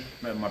brain.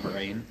 My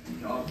brain.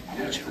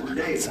 I should work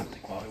on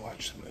something while we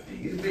watch the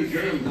movie.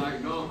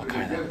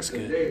 Okay, that looks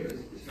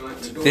good.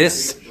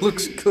 This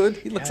looks good.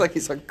 He looks like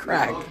he's on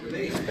crack.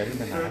 It's better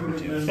than I would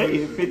do. Hey,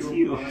 it fits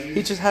you.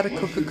 He just had a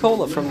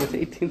Coca-Cola from the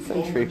 18th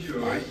century.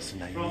 Alright, so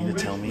now you need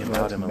to tell me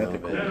about him a little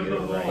bit.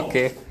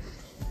 Okay.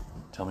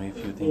 Tell me a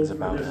few things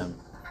about him.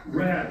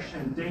 Rash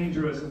and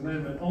dangerous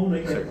amendment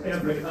only if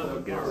every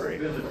other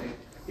possibility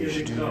You is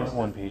should do your exhausted.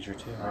 one page or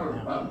two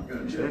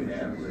right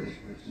now.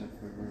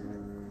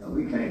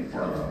 We can't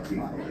tell our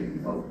people they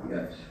can vote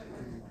yes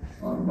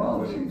on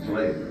abolishing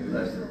slavery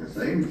unless at the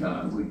same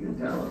time we can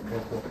tell them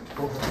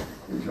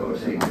that you're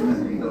seeking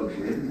and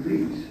negotiating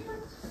peace.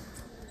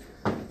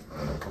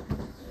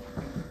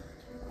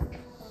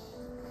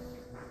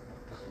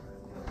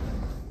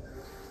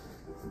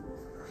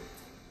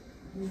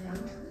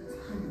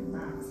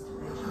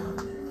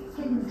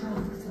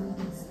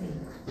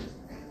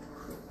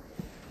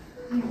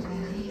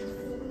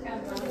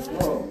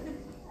 Oh,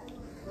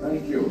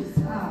 thank you.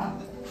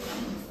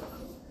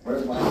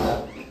 Where's my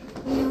hat?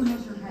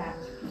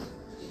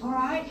 All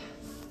right.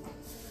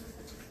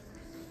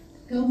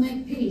 Go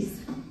make peace.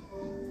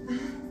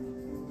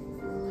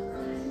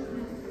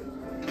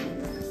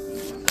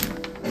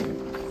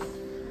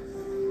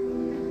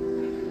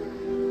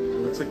 It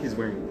looks like he's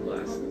wearing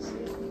glasses.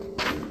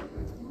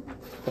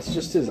 That's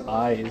just his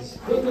eyes.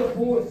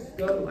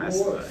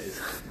 Glass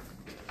eyes.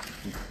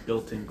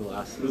 Built-in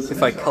glasses.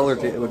 If I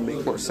colored it, it would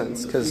make more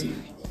sense. Because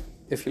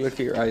if you look at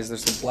your eyes,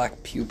 there's the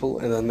black pupil,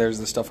 and then there's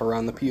the stuff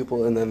around the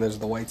pupil, and then there's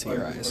the whites of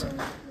your eyes.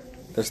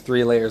 There's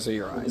 3 layers of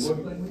your eyes.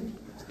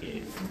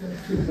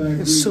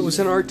 So it's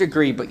an art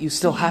degree, but you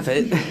still have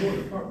it.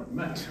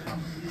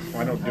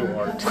 I don't do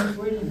art.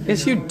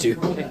 Yes, you do.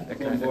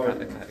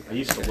 I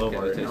used to love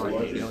art. Now I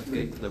hate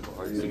it. Liberal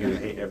arts. I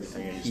hate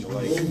everything I used to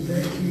like.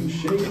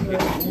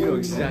 You know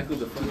exactly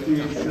the fuck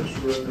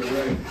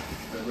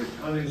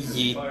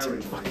Yeet.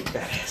 Fucking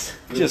badass.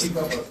 Just.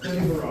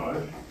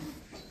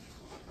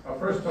 Our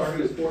first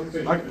target is Fort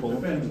Fisher.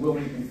 Defend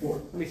Wilmington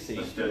Fort. Let me see.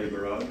 A steady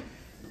barrage.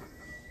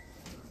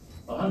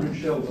 100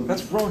 shells.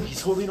 That's wrong.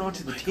 He's holding on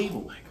to the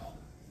table.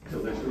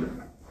 Till they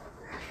surrender.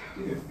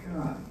 Dear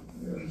God.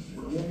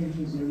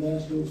 Wilmington's the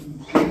last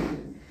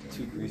open.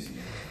 Too greasy.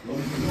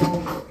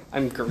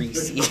 I'm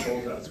greasy.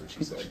 That's what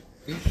she said.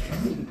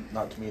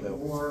 Not to me though,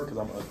 because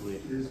I'm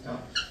ugly.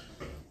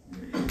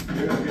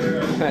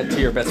 To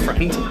your best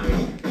friend.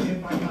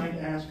 If I might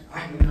ask,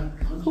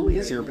 Who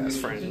is your best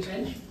friend?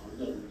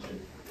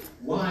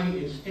 Why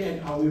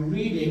instead are we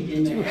reading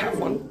in the have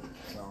one?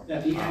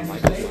 that the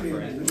anti-slavery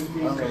amendment is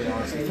being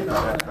participated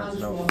on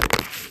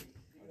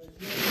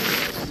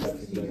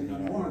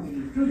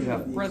You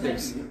have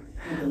brothers.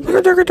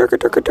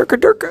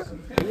 Durka.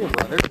 Your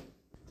brother?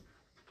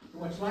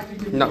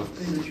 No,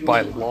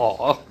 by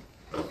law.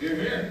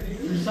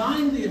 You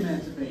signed the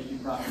Emancipation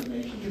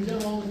Proclamation. You've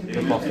done all the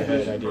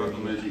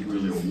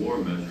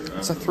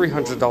It's a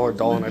 $300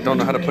 doll, and I don't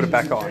know how to put it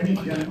back on.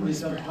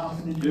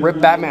 Rip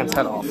Batman's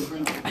head off.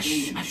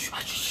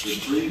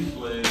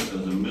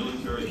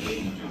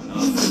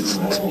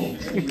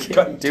 You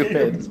can't do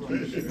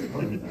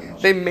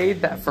it. They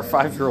made that for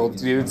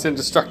 5-year-olds, dude. It's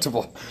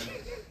indestructible.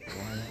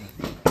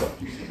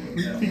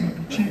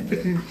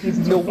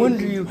 No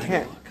wonder you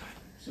can't.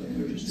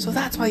 So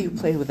that's why you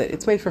play with it.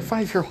 It's made for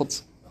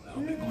 5-year-olds.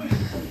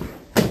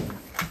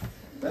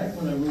 Back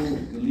when I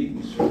ruled the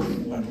legal circuit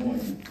one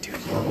morning,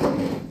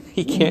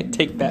 He can't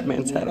take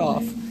Batman's head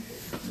off.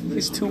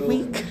 He's too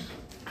weak.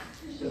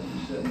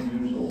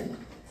 77 years old.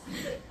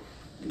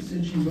 They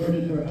said she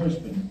murdered her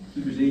husband.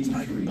 He was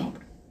 83.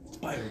 It's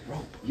by a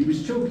rope. He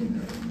was choking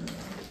her.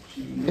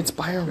 It's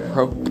by a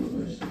rope.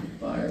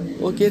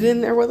 We'll get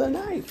in there with a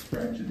knife.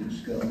 Fractured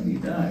his skull and he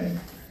died.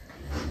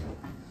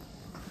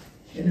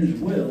 In his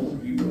will,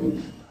 he wrote,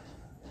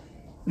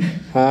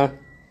 Huh?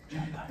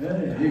 I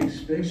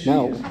expect she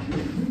No. is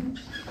killed.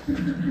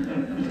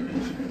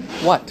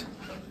 What?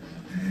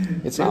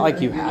 It's not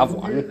like you have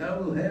one. I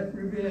will have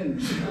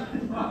revenge.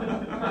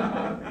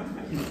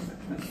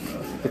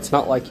 It's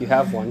not like you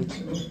have one.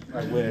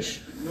 I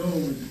wish.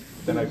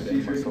 Then I could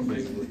end myself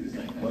easily.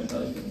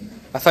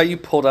 I thought you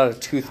pulled out a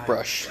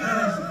toothbrush. I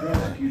asked the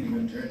prosecuting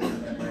attorney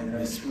if I might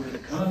have a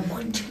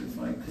conference with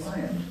my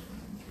client.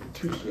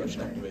 Toothbrush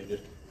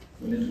activated.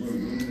 When his were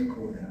in the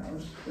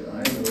courthouse, that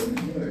I alone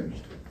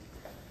emerged.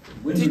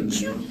 Did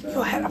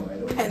you had a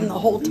pen the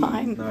whole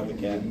time? Not the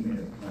cat.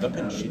 The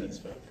pen's shitty as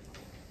fuck.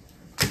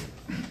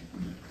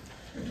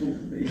 I told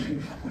the baby.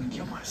 I want to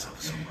kill myself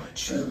so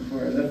much. Right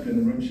before I left her in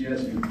the room, she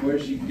asked me where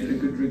she could get a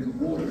good drink of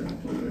water. And I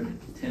told her,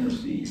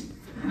 Tennessee.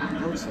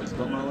 How sucks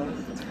about my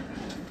life?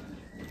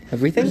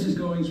 Everything? Mrs.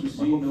 Goings was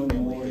seen no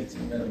more.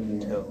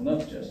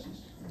 Enough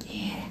justice.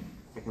 Yeah.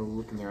 I can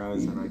look in their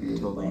eyes and I can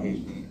totally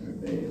hate me. Her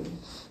bail.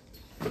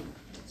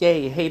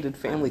 Yay, hated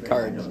family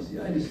card.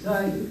 I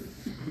decided.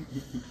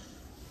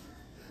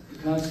 The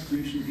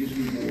Constitution gives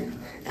me more.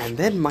 And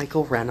then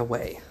Michael ran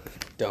away.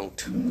 Don't.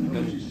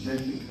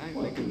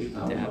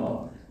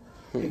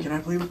 Hey, can I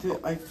play with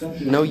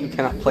it? No, you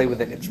cannot play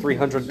with it. It's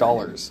 $300.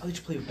 I'll let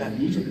you play with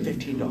Batman. It's like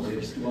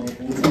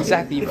 $15.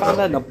 Exactly. You found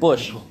that in a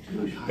bush.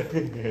 Which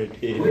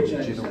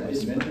I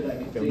decided meant that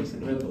I could take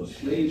the rebel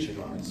slave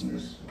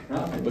farmers,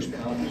 property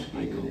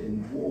confiscated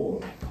in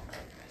war.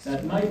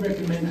 That might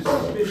recommend a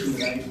suspicion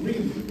that I agree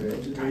with the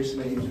Reds that their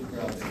slaves are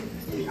property.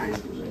 Because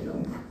I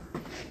don't.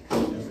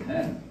 Never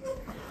have.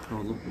 I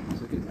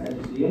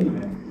had to see any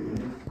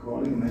man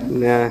calling a man.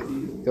 Nah,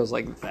 it goes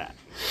like that.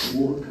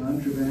 War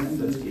contraband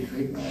does get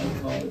tricked by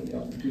call it the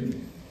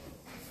opportunity.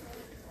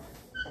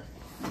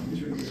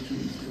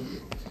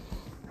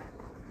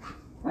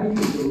 I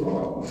use the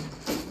law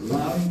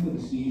allowing for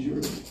the seizure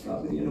of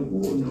property in a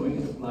war,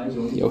 knowing it applies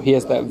only Yo, he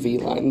has that V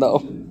line though.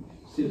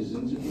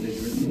 citizens of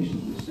belligerent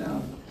nations of the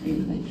South.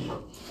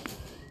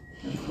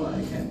 That's why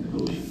I can't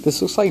negotiate.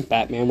 This looks like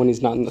Batman when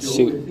he's not in the So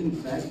suit. if in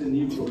fact the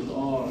Negroes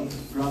are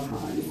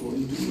property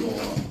according to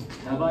law,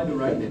 have I the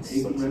right to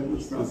take the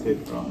rebels' property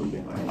from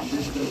them? I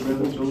insist that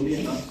rebels only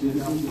are not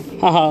citizens of the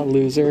Haha,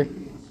 loser.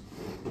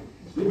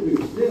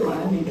 Still,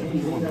 I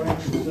maintain that our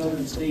actual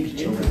southern states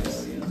in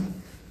rebellion.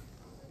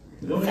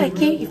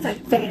 Thank you, you fat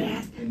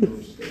ass. In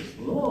those states,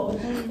 laws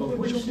of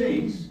which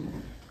states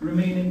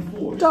remain in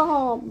force.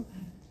 Tom.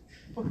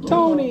 Laws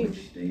Tony. of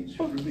which states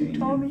remain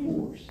in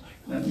force.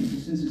 That means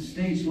that since the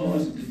state's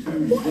laws have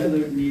determined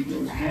whether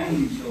Negroes can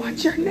be sold.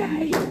 What's your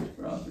name?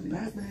 Property.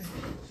 Batman.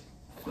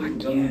 So the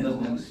government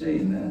doesn't have a say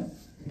in that.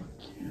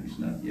 At least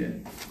not yet.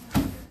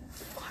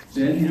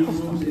 Then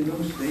Negroes in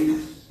those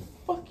states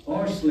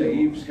are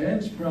slaves,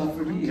 hence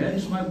property,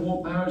 hence my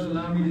war powers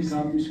allow me to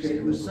confiscate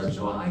them as such,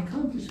 so I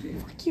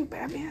confiscate. Fuck you,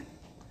 Batman.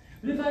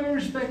 But if I'm a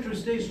respecter of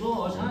state's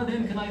laws, how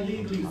then can I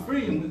legally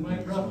free him with my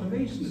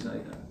proclamations I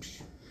done?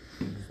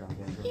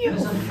 You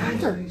Unless I'm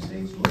hacker. violating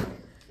state's law.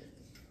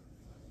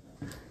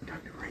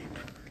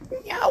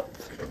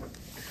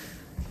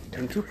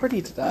 I'm too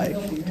pretty to die.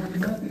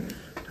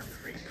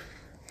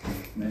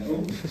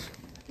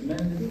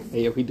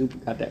 Hey, if we do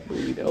got that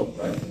burrito.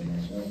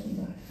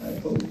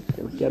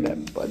 Yeah, we got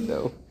that bud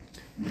though.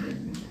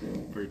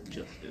 For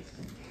justice.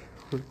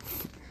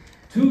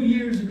 2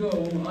 years ago,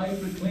 I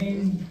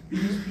proclaimed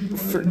these people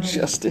For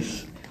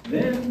justice.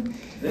 then,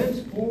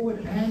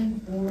 thenceforward,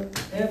 and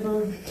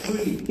forever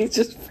free. He's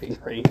just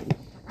fingering.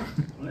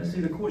 When I say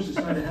the court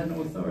decided I had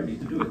no authority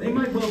to do it, they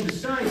might well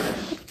decide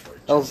that.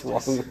 Hell's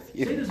wrong with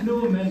you? Say there's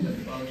no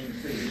amendment abolishing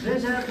slavery.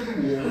 There's after the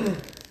war,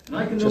 and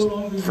I can no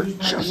longer use my war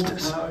powers to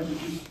just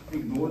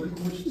ignore the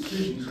court's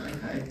decisions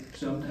like I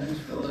sometimes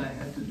felt I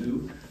had to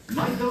do.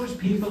 Might those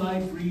people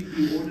I freed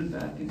be ordered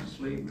back into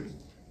slavery?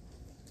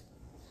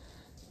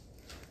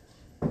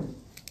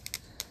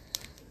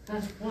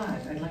 That's why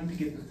I'd like to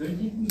get the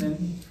 13th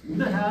Amendment through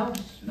the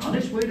House and on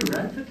its way to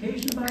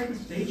ratification by the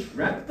states,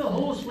 wrap the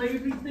whole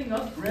slavery thing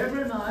up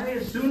forever and I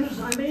as soon as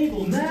I'm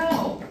able.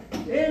 Now,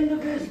 end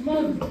of this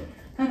month.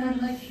 And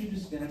I'd like you to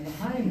stand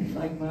behind me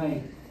like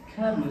my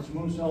cabinet's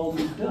most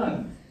always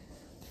done.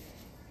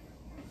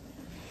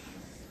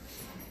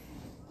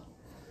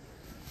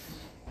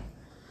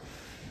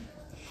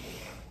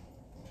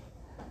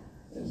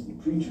 As the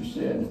preacher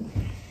said,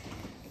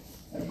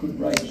 I could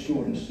write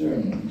shorter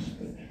sermons,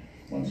 but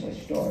once I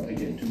start, I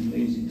get too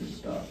lazy to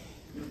stop.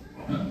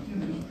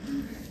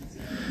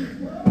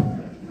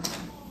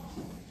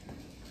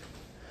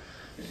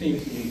 It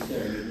seems to me,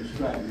 sir, you're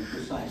describing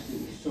precisely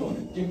the sort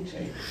of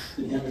dictator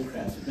the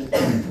Democrats have been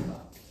talking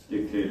about.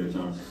 Dictators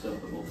aren't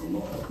susceptible to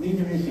law.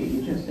 Neither is he.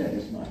 You just said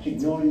as much.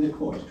 Ignoring the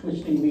courts,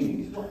 twisting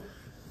meetings.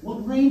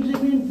 What reins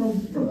him in from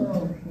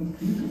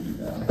people do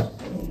that, I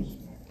suppose.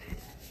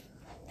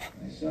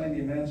 I signed the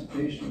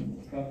Emancipation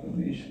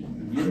Proclamation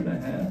a year and a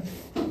half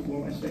before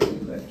my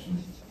second election.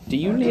 Do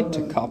you need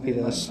to copy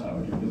this?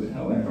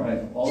 However,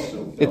 I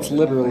also It's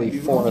literally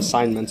 4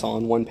 assignments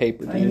on one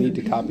paper. Do you need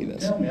to copy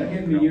this? Tell me, I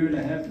gave them a year and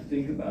a half to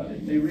think about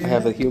it. I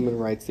have the human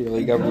rights, the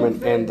early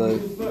government, and the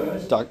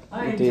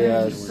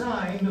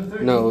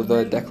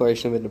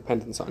Declaration of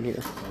Independence on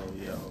here.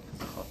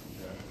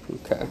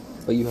 Okay,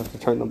 but you have to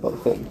turn them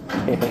both in.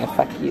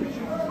 Fuck you.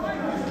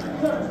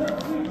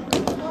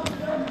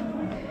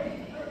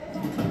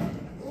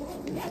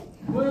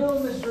 Well,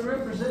 Mr.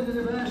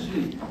 Representative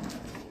Ashley,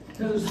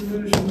 tell us the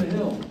news from the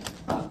Hill.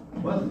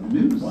 What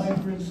news? Why,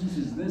 for instance,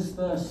 is this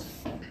thus?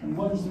 And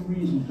what is the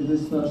reason for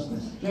this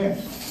thusness?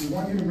 Yes, we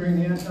want you to bring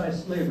the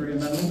anti-slavery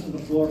amendment to the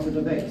floor for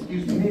debate.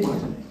 Excuse me,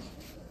 immediately.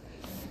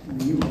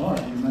 You are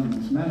the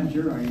amendments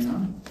manager, are you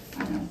not?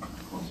 I am,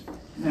 of course.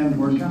 And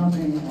we're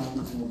counting on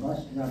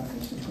robust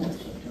radical support.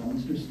 So tell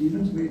Mr.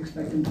 Stevens we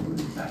expect him to put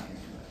his back into it.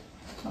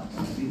 It's not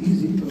going to be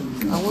easy, but we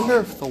can. I wonder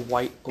if the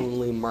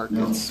white-only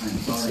markets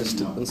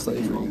existed when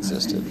slavery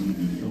existed.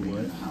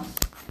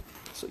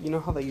 So you know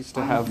how they used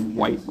to have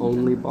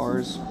white-only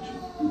bars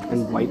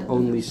and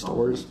white-only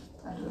stores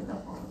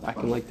back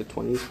in like the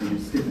 20s?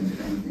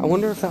 I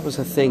wonder if that was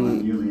a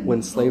thing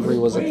when slavery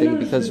was a thing,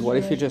 because what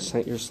if you just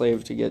sent your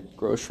slave to get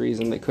groceries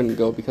and they couldn't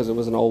go because it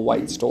was an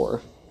all-white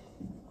store?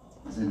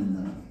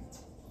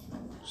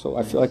 So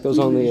I feel like those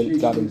only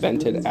got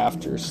invented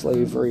after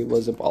slavery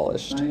was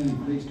abolished,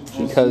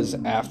 because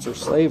after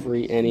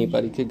slavery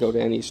anybody could go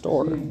to any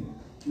store.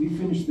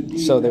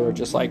 So they were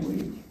just like,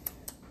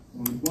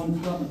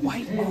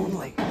 white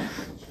only.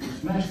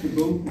 Smash the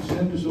boat and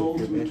send us all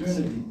to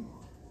eternity.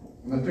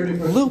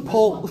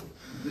 Loophole.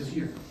 This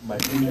year. My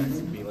parents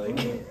would be like,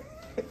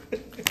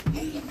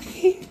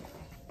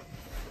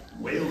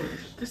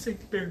 Whalers. this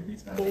ain't fair,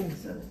 he's bold.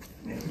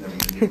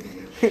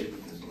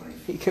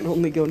 He can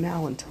only go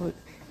now until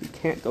he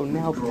can't go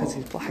now because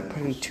he's black, but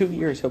in 2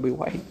 years he'll be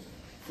white.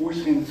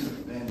 Force him to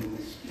abandon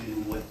this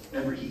in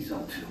whatever he's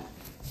up to.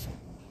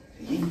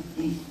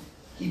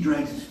 He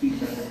drags his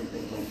feet about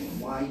everything, Lincoln.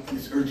 Why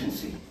this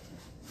urgency?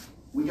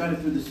 We got it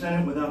through the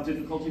Senate without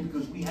difficulty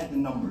because we had the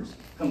numbers.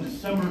 Come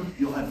December,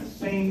 you'll have the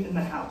same in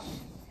the House.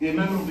 The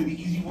amendment will be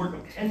the easy work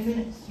of 10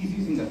 minutes. He's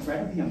using the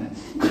threat of the amendment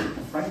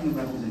to frighten the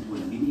rebels into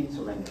an immediate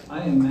surrender.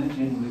 I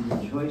imagine we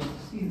rejoice to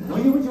see that.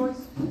 Will you rejoice?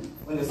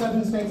 When the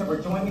southern states have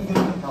rejoined the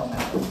Union until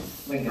now,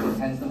 Lincoln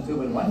intends them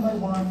to, and one by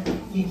one,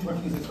 each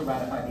refuses to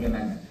ratify the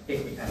amendment,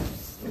 if we can,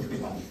 which we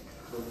won't.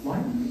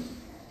 Why?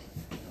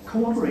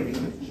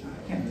 Cooperating with each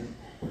other.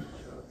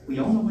 We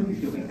all know what he's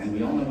doing, and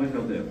we all know what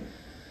he'll do.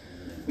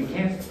 We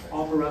can't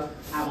offer up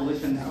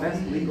abolition's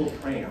best legal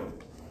prayer.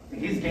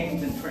 His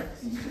games and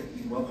tricks. He said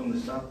he'd welcome the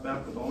South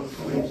back with all its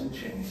slaves and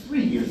chains.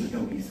 3 years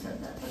ago he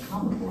said that. The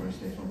Commodore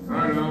states will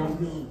I know.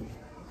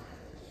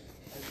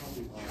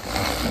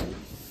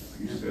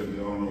 You said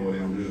we all know what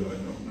he'll do. I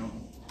don't know.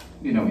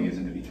 You know he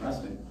isn't to be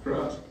trusted.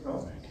 Trust?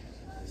 Oh.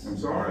 I'm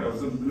sorry. I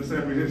was under the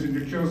misapprehension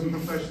your chosen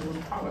profession was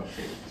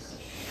politics.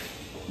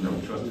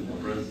 Never trusted the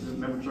president.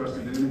 Never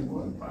trusted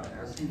anyone. By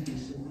asking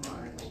peace and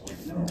quiet.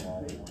 No,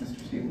 Mr.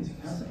 Stevens, he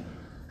hasn't.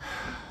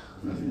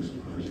 Nothing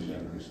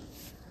surprises.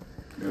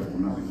 Therefore,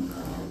 nothing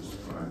is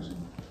surprising.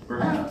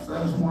 Perhaps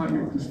that is why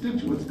your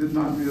constituents did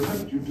not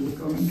re-elect you to the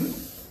coming term.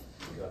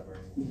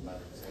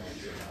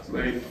 It's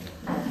late.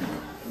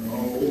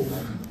 Oh.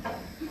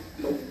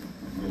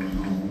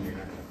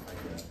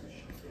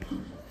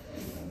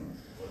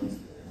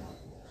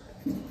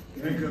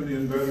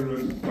 making the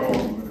inveterate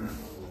dogma,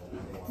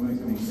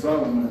 making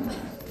Solomon,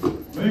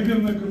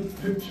 making the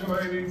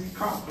capitulating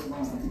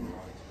cockabone,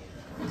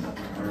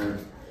 our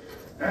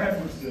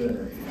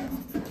adversary,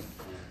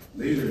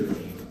 leader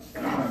of the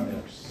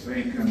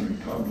God-forsaken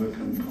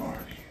Republican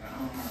Party.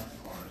 Our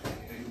party,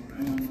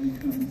 Abraham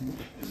Lincoln,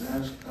 has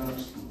asked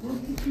us to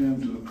work with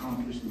him to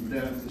accomplish the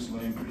death of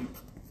slavery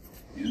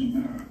in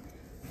America.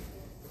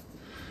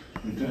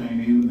 Retain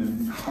even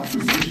in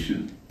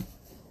opposition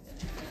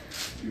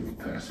your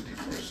capacity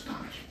for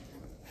astonishment.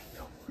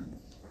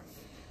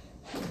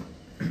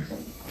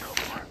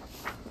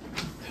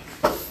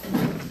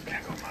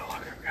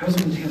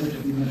 President Taylor,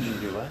 did we mention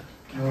Do what?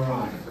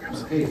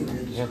 Okay, for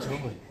your Yeah,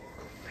 totally.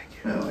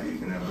 Well, you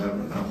can have that,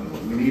 but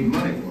nothing. We need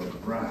money for the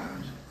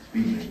bribes.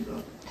 Speed things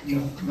up. No,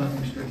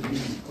 nothing strictly.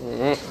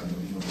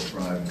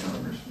 Bribe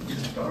Congress.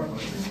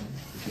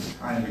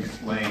 I have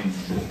explained to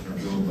Mr.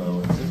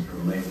 Bilbo and Mr.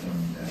 Latham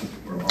that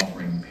we're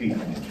offering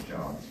patronage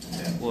jobs to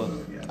them. Well,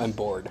 I'm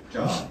bored.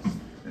 Jobs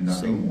and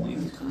nothing more.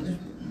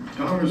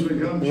 Congressman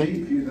come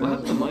cheap. What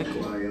happened to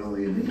Michael?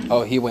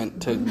 Oh, he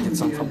went to get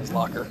some from his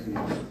locker.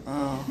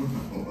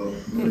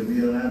 Would it be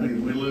unhappy if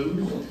we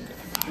lose?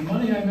 The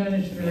money I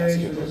managed to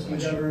raise for this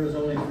endeavor is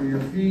only for your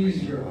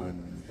fees, your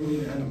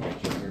food, and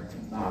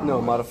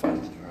No,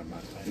 modified.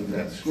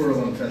 That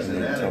squirrel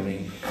infested attic. Tell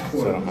me,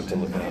 so I don't have to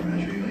look it up.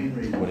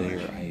 What are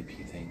your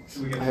IEP things?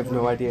 I have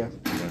no idea.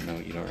 You don't know,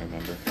 you don't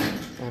remember? I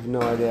have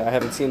no idea. I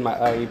haven't seen my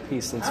IEP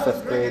since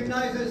 5th grade. Do you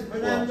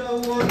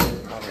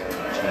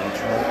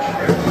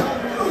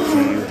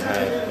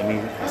have, let me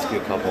ask you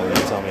a couple and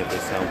you tell me if they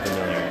sound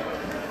familiar.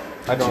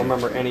 I don't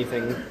remember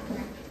anything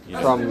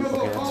from,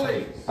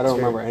 I don't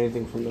remember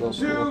anything from middle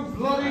school.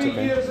 It's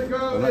okay.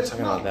 I'm not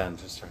talking about that, I'm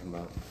just talking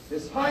about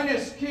His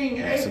Highness King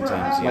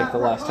sometimes, Abraham. Like the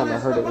last time I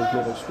heard it was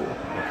middle school.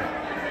 Okay,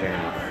 fair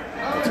enough.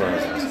 That's what I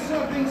was asking.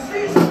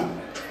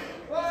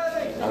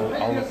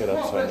 I'll look it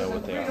up so I know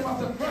what they are.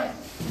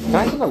 Can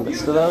I have a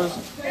list of those?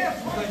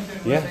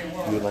 Yeah,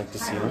 you would like to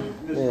see them?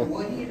 Yeah.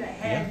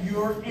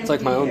 It's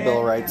like my own Bill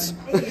of Rights.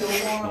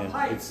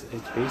 Yeah, it's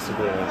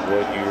basically like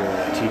what your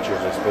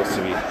teachers are supposed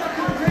to be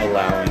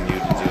allowing you to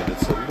do.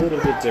 That's a little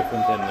bit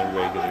different than the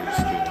regular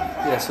student.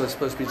 Yeah, so it's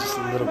supposed to be just a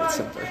little bit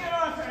simpler.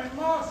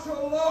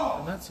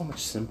 Not so much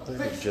simpler,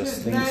 but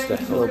just things that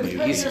help you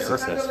be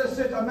successful.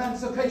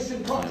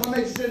 Emancipation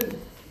Proclamation,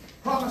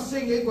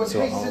 promising it would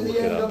So I'll hasten look the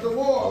it end of up. the I'll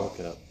war. look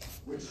it up.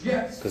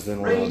 Yet Because then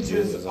what I'll do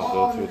rages is I'll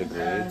go on through the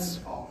grades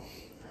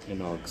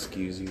and I'll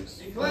excuse you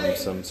from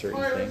some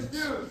certain things.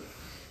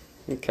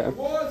 Okay. And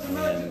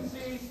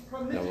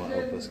that will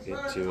help us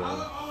get to a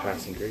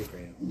passing grade for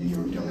you.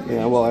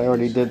 Yeah, well, I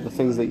already did the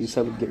things that you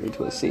said would get me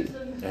to a C.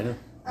 I know.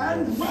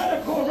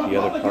 The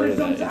other part of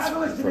that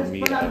is for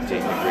me to update the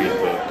grade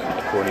book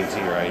according to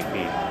your IEP.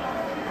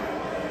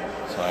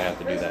 So I have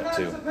to do that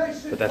too.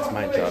 But that's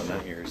my job,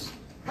 not yours.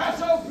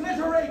 Has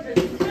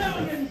obliterated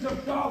millions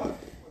of dollars.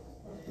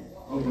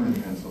 Over in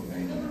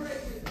Pennsylvania,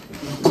 the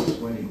people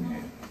sweating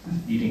him,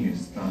 eating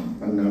his thumb.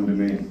 Unknown to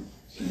me.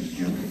 Seems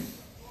guilty.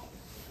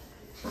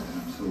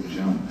 Perhaps he'll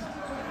jump.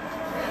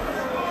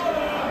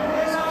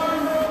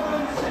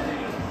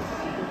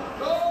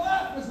 All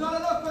that was not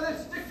enough for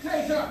this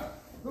dictator,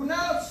 who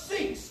now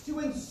seeks to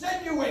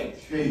insinuate.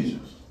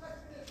 Jesus.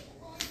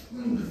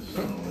 The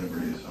son of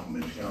liberty is how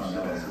much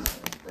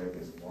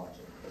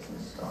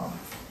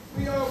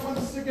We are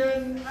once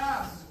again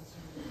asked,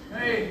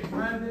 nay,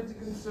 commanded to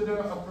consider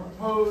a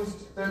proposed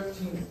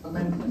 13th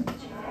Amendment.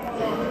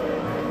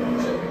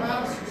 Which if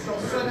passed shall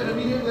set at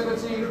immediate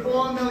liberty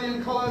 4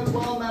 million colored,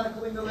 well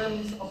manacling the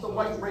limbs of the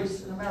white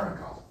race in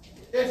America.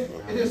 If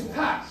it is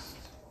passed,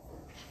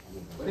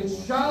 but it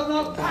shall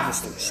not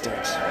pass. This thing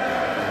stinks.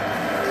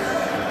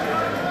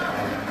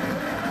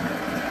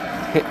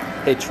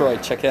 Hey Troy,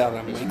 check it out.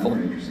 I'm Michael.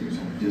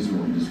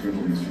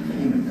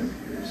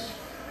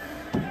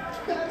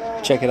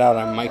 Check it out.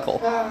 I'm Michael.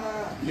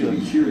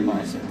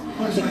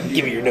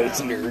 Give me your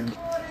notes, nerd.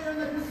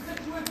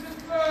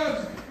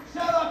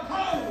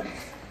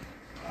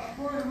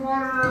 Point of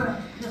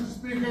order, Mr.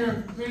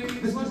 Speaker,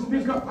 please. Mr.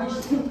 Speaker, I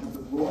speak to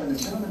the floor and the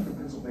gentleman from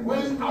Pennsylvania.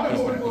 When I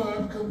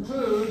would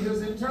conclude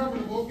his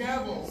interminable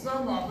gabble,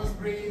 some of us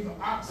breathe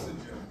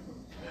oxygen.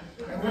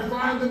 And we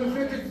find the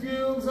mephitic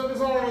fumes of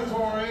his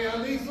oratory a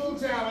lethal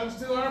challenge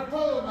to our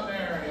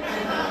pulmonary.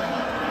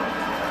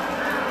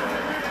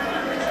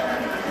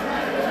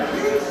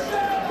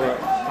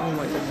 Oh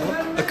my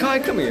God!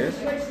 Akai, come here.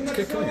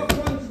 Okay, come here.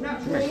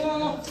 Come here.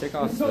 Take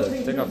off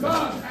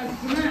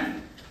the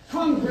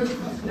Congress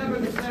must never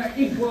declare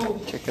equal.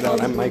 Check it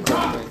out. I'm Michael.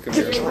 Come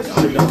here.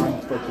 Sit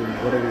down, fucking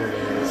whatever it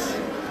is.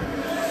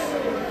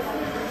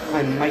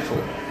 I'm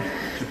Michael.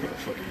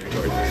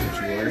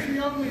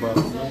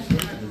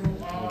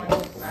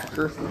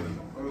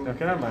 No,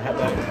 can I have my hat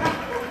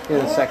back? In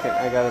a second,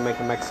 I gotta make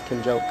a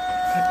Mexican joke.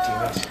 God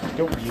damn it.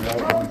 Don't read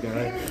out one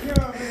guy.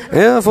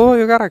 Yeah, fool,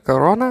 you got a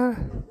corona?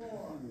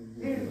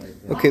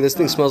 Okay, this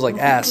thing smells like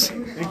ass.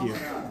 Thank you.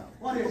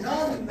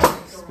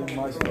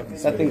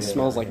 That thing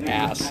smells like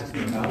ass.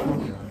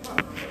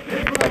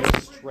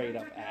 Like straight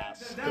up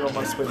ass. Get all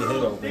my sweaty head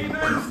over. What do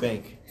you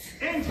think?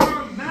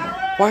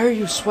 Why are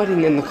you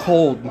sweating in the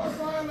cold?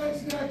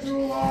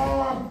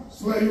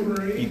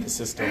 Beat the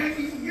system.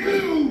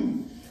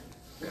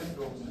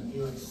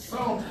 You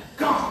insult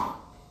God.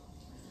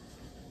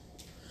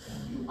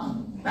 You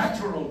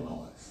unnatural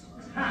noise.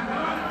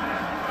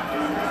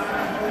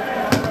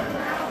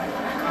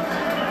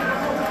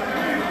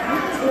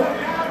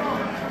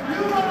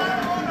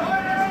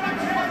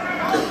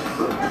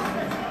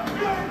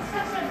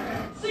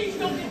 Please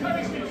don't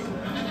encourage this.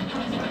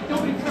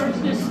 Don't encourage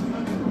this.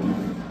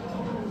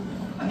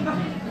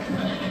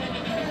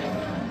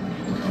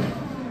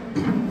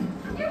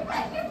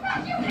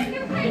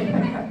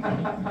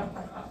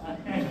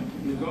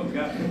 You go,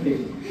 got me.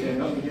 Yeah,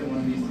 help me get one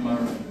of these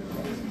tomorrow.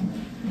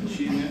 Is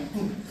she in there?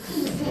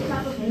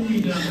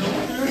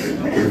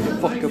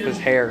 Fuck up his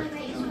hair.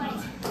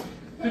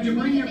 Could you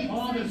bring your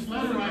father's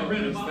letter I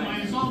read about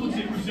my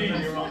insolvency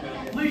procedure on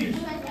that, please?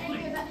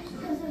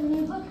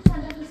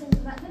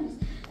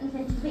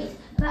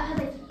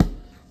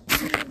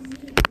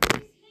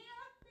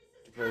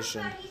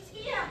 Version.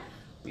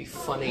 Be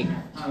funny.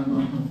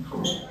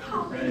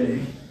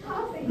 Hey.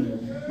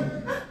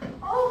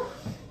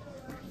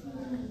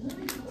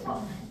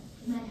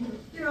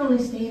 You're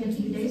only staying a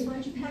few days.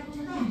 Why'd you pack all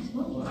that?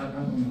 Well, I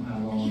don't know how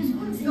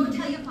long. Go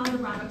tell your father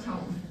Robert's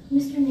home.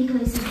 Mr.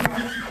 Nicholas is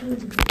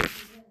right.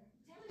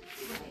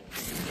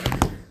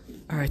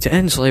 Alright, to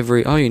end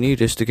slavery, all you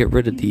need is to get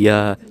rid of the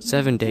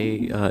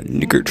 7-day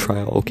nigger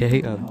trial,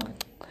 okay?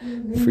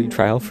 Free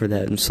trial for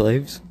that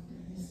slaves.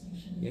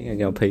 You ain't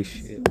gonna pay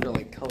shit. They're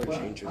like color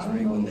changers,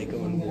 right? When they go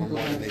in warm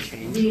water, they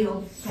change.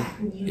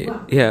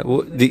 Yeah,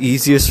 well, the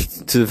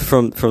easiest to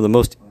from the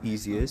most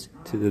easiest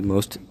to the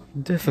most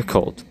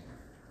difficult.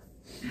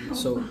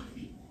 So,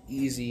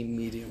 easy,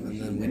 medium, and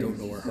then we don't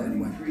know where hard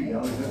went.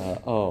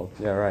 Oh,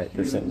 yeah, right.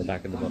 They're sitting in the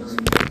back of the bus.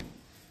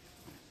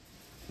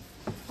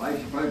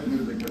 Vice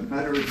President of the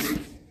Confederacy,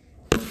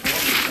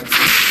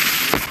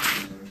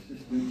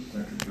 Assistant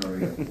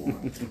Secretary of War.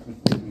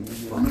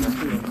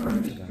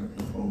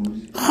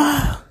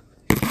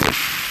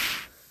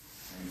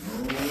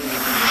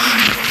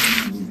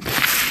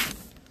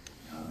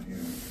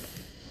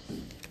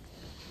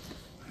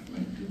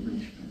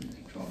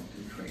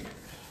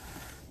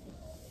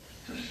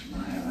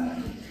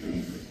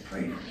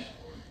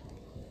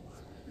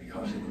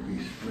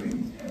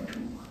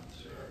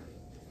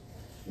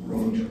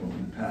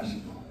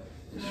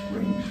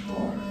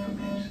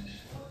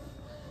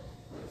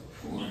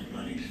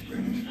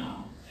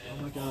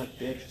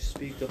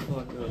 Speak the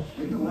fuck up.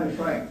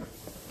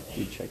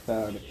 Dude, check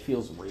that out. It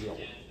feels real.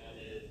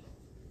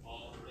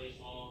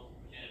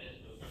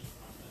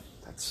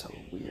 That's so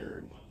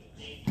weird.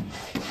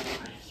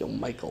 Yo,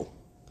 Michael.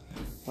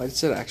 Why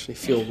does it actually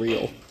feel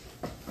real?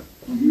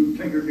 You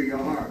take her to your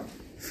heart.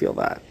 Feel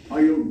that. How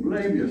you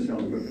blame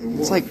yourself with the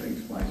It's war like,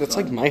 things, my that's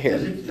son. like my hair.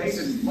 It's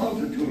taken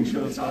multitudes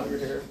of your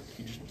hair.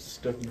 You just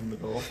stuck in the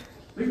middle.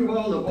 Think of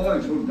all the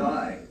boys who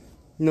died.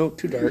 No,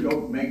 too dark. You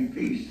don't make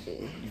peace.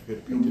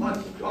 You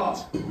must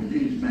talk with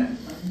these men.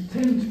 I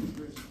intend to.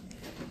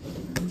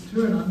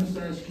 Return, I must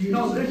ask you.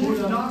 No, this is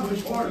support not our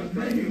push part for of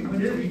the training.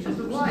 when it reaches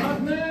the Not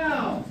light.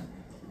 now.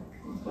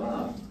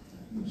 Bob,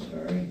 I'm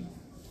sorry.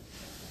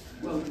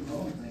 Welcome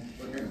home.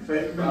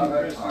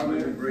 Robert,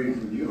 Harvard agrees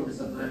with you.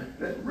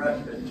 Get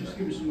rested. Just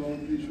give us a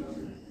moment, please,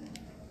 Robert.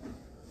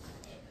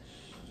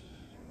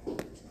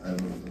 I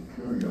will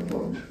procure your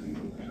votes for you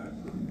as I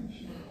promise.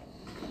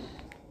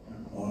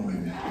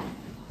 Always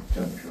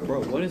kept your Bro,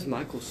 what is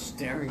Michael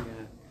staring at?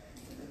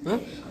 Huh?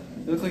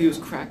 You look like he was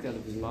cracked out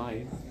of his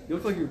mind. You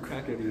look like you were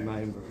cracked out of your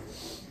mind, bro.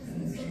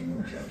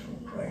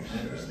 I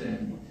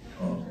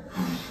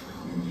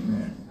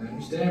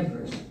understand,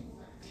 person.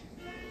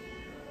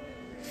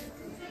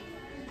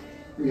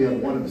 We have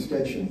one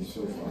abstention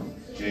so far.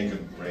 Jacob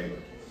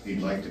Graver.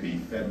 He'd like to be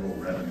federal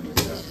revenue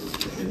assessor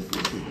for his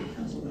district of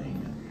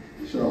Pennsylvania.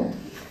 So,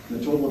 the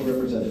total of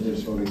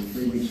representatives voting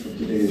 3 weeks from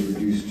today is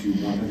reduced to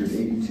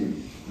 182,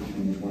 which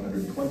means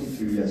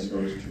 122 yes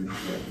votes to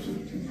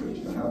represent 2/3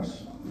 of the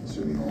House,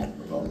 assuming all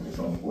Republicans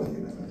vote for the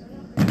amendment.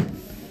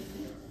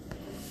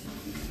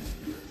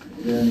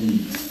 Then,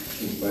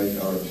 despite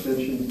our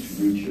abstention, to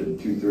reach a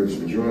 2/3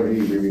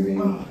 majority, we remain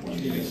one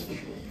yes.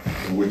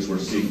 For which we're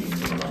seeking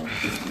from about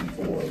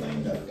 54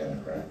 lame duck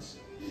Democrats.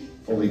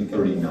 Fully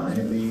 39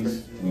 of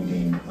these we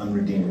deem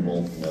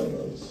unredeemable no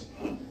votes.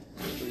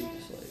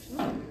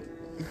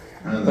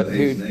 But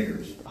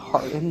dude,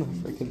 harden the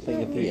freaking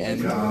thing at the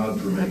end.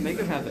 Make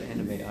him have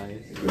anime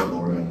eyes.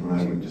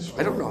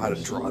 I don't know how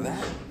to draw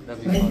that.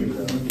 That'd be Thank you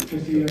fun. for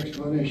the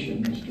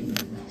explanation, Mr.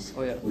 Nicholas.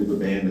 Oh yeah. We've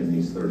abandoned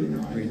these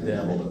 39 and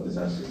doubled up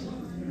possesses.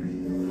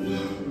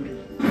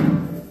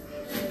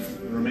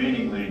 The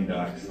remaining lame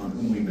ducks on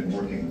whom we've been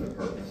working with a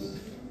purpose.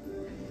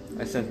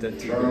 I sent that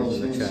to you guys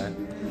in the chat.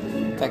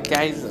 That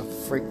guy's a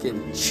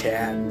freaking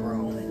Chad,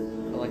 bro.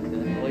 I like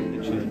that. I like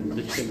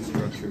the chin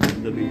structure.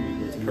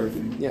 It's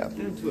perfect. Yeah. Get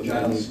into it,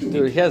 man.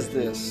 Dude, he has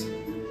this.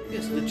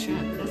 Yes, the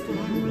chat. That's the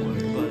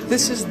one. But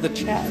This is the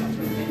chat.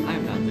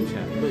 I'm not the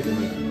chat. Look at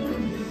me.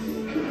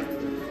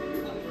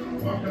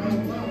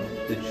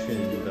 The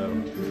chin, though.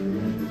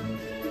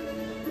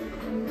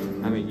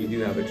 I mean, you do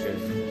have a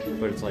chin,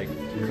 but it's like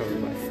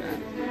covered by fat.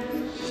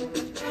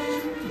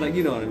 Like,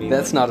 you know what I mean?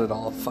 That's not at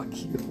all. Fuck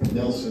you.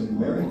 Nelson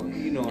Merrick.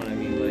 You know what I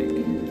mean? Like,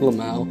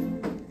 Lamau.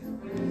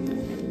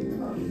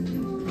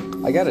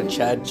 I got a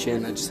Chad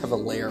chin. I just have a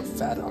layer of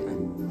fat on it.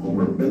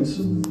 Homer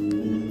Benson.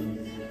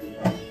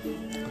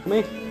 Look at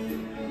me.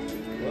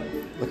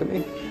 Look at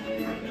me.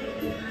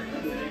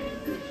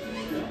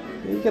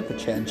 You get the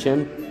Chad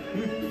chin.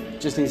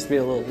 Just needs to be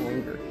a little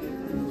longer.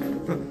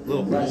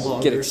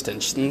 Get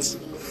extensions.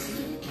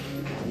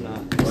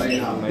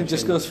 It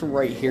just goes from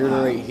right here to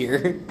right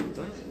here.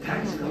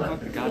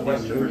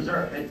 goddamn moon.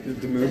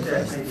 The moon.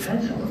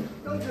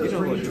 You know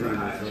what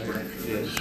dream is, right? Yeah.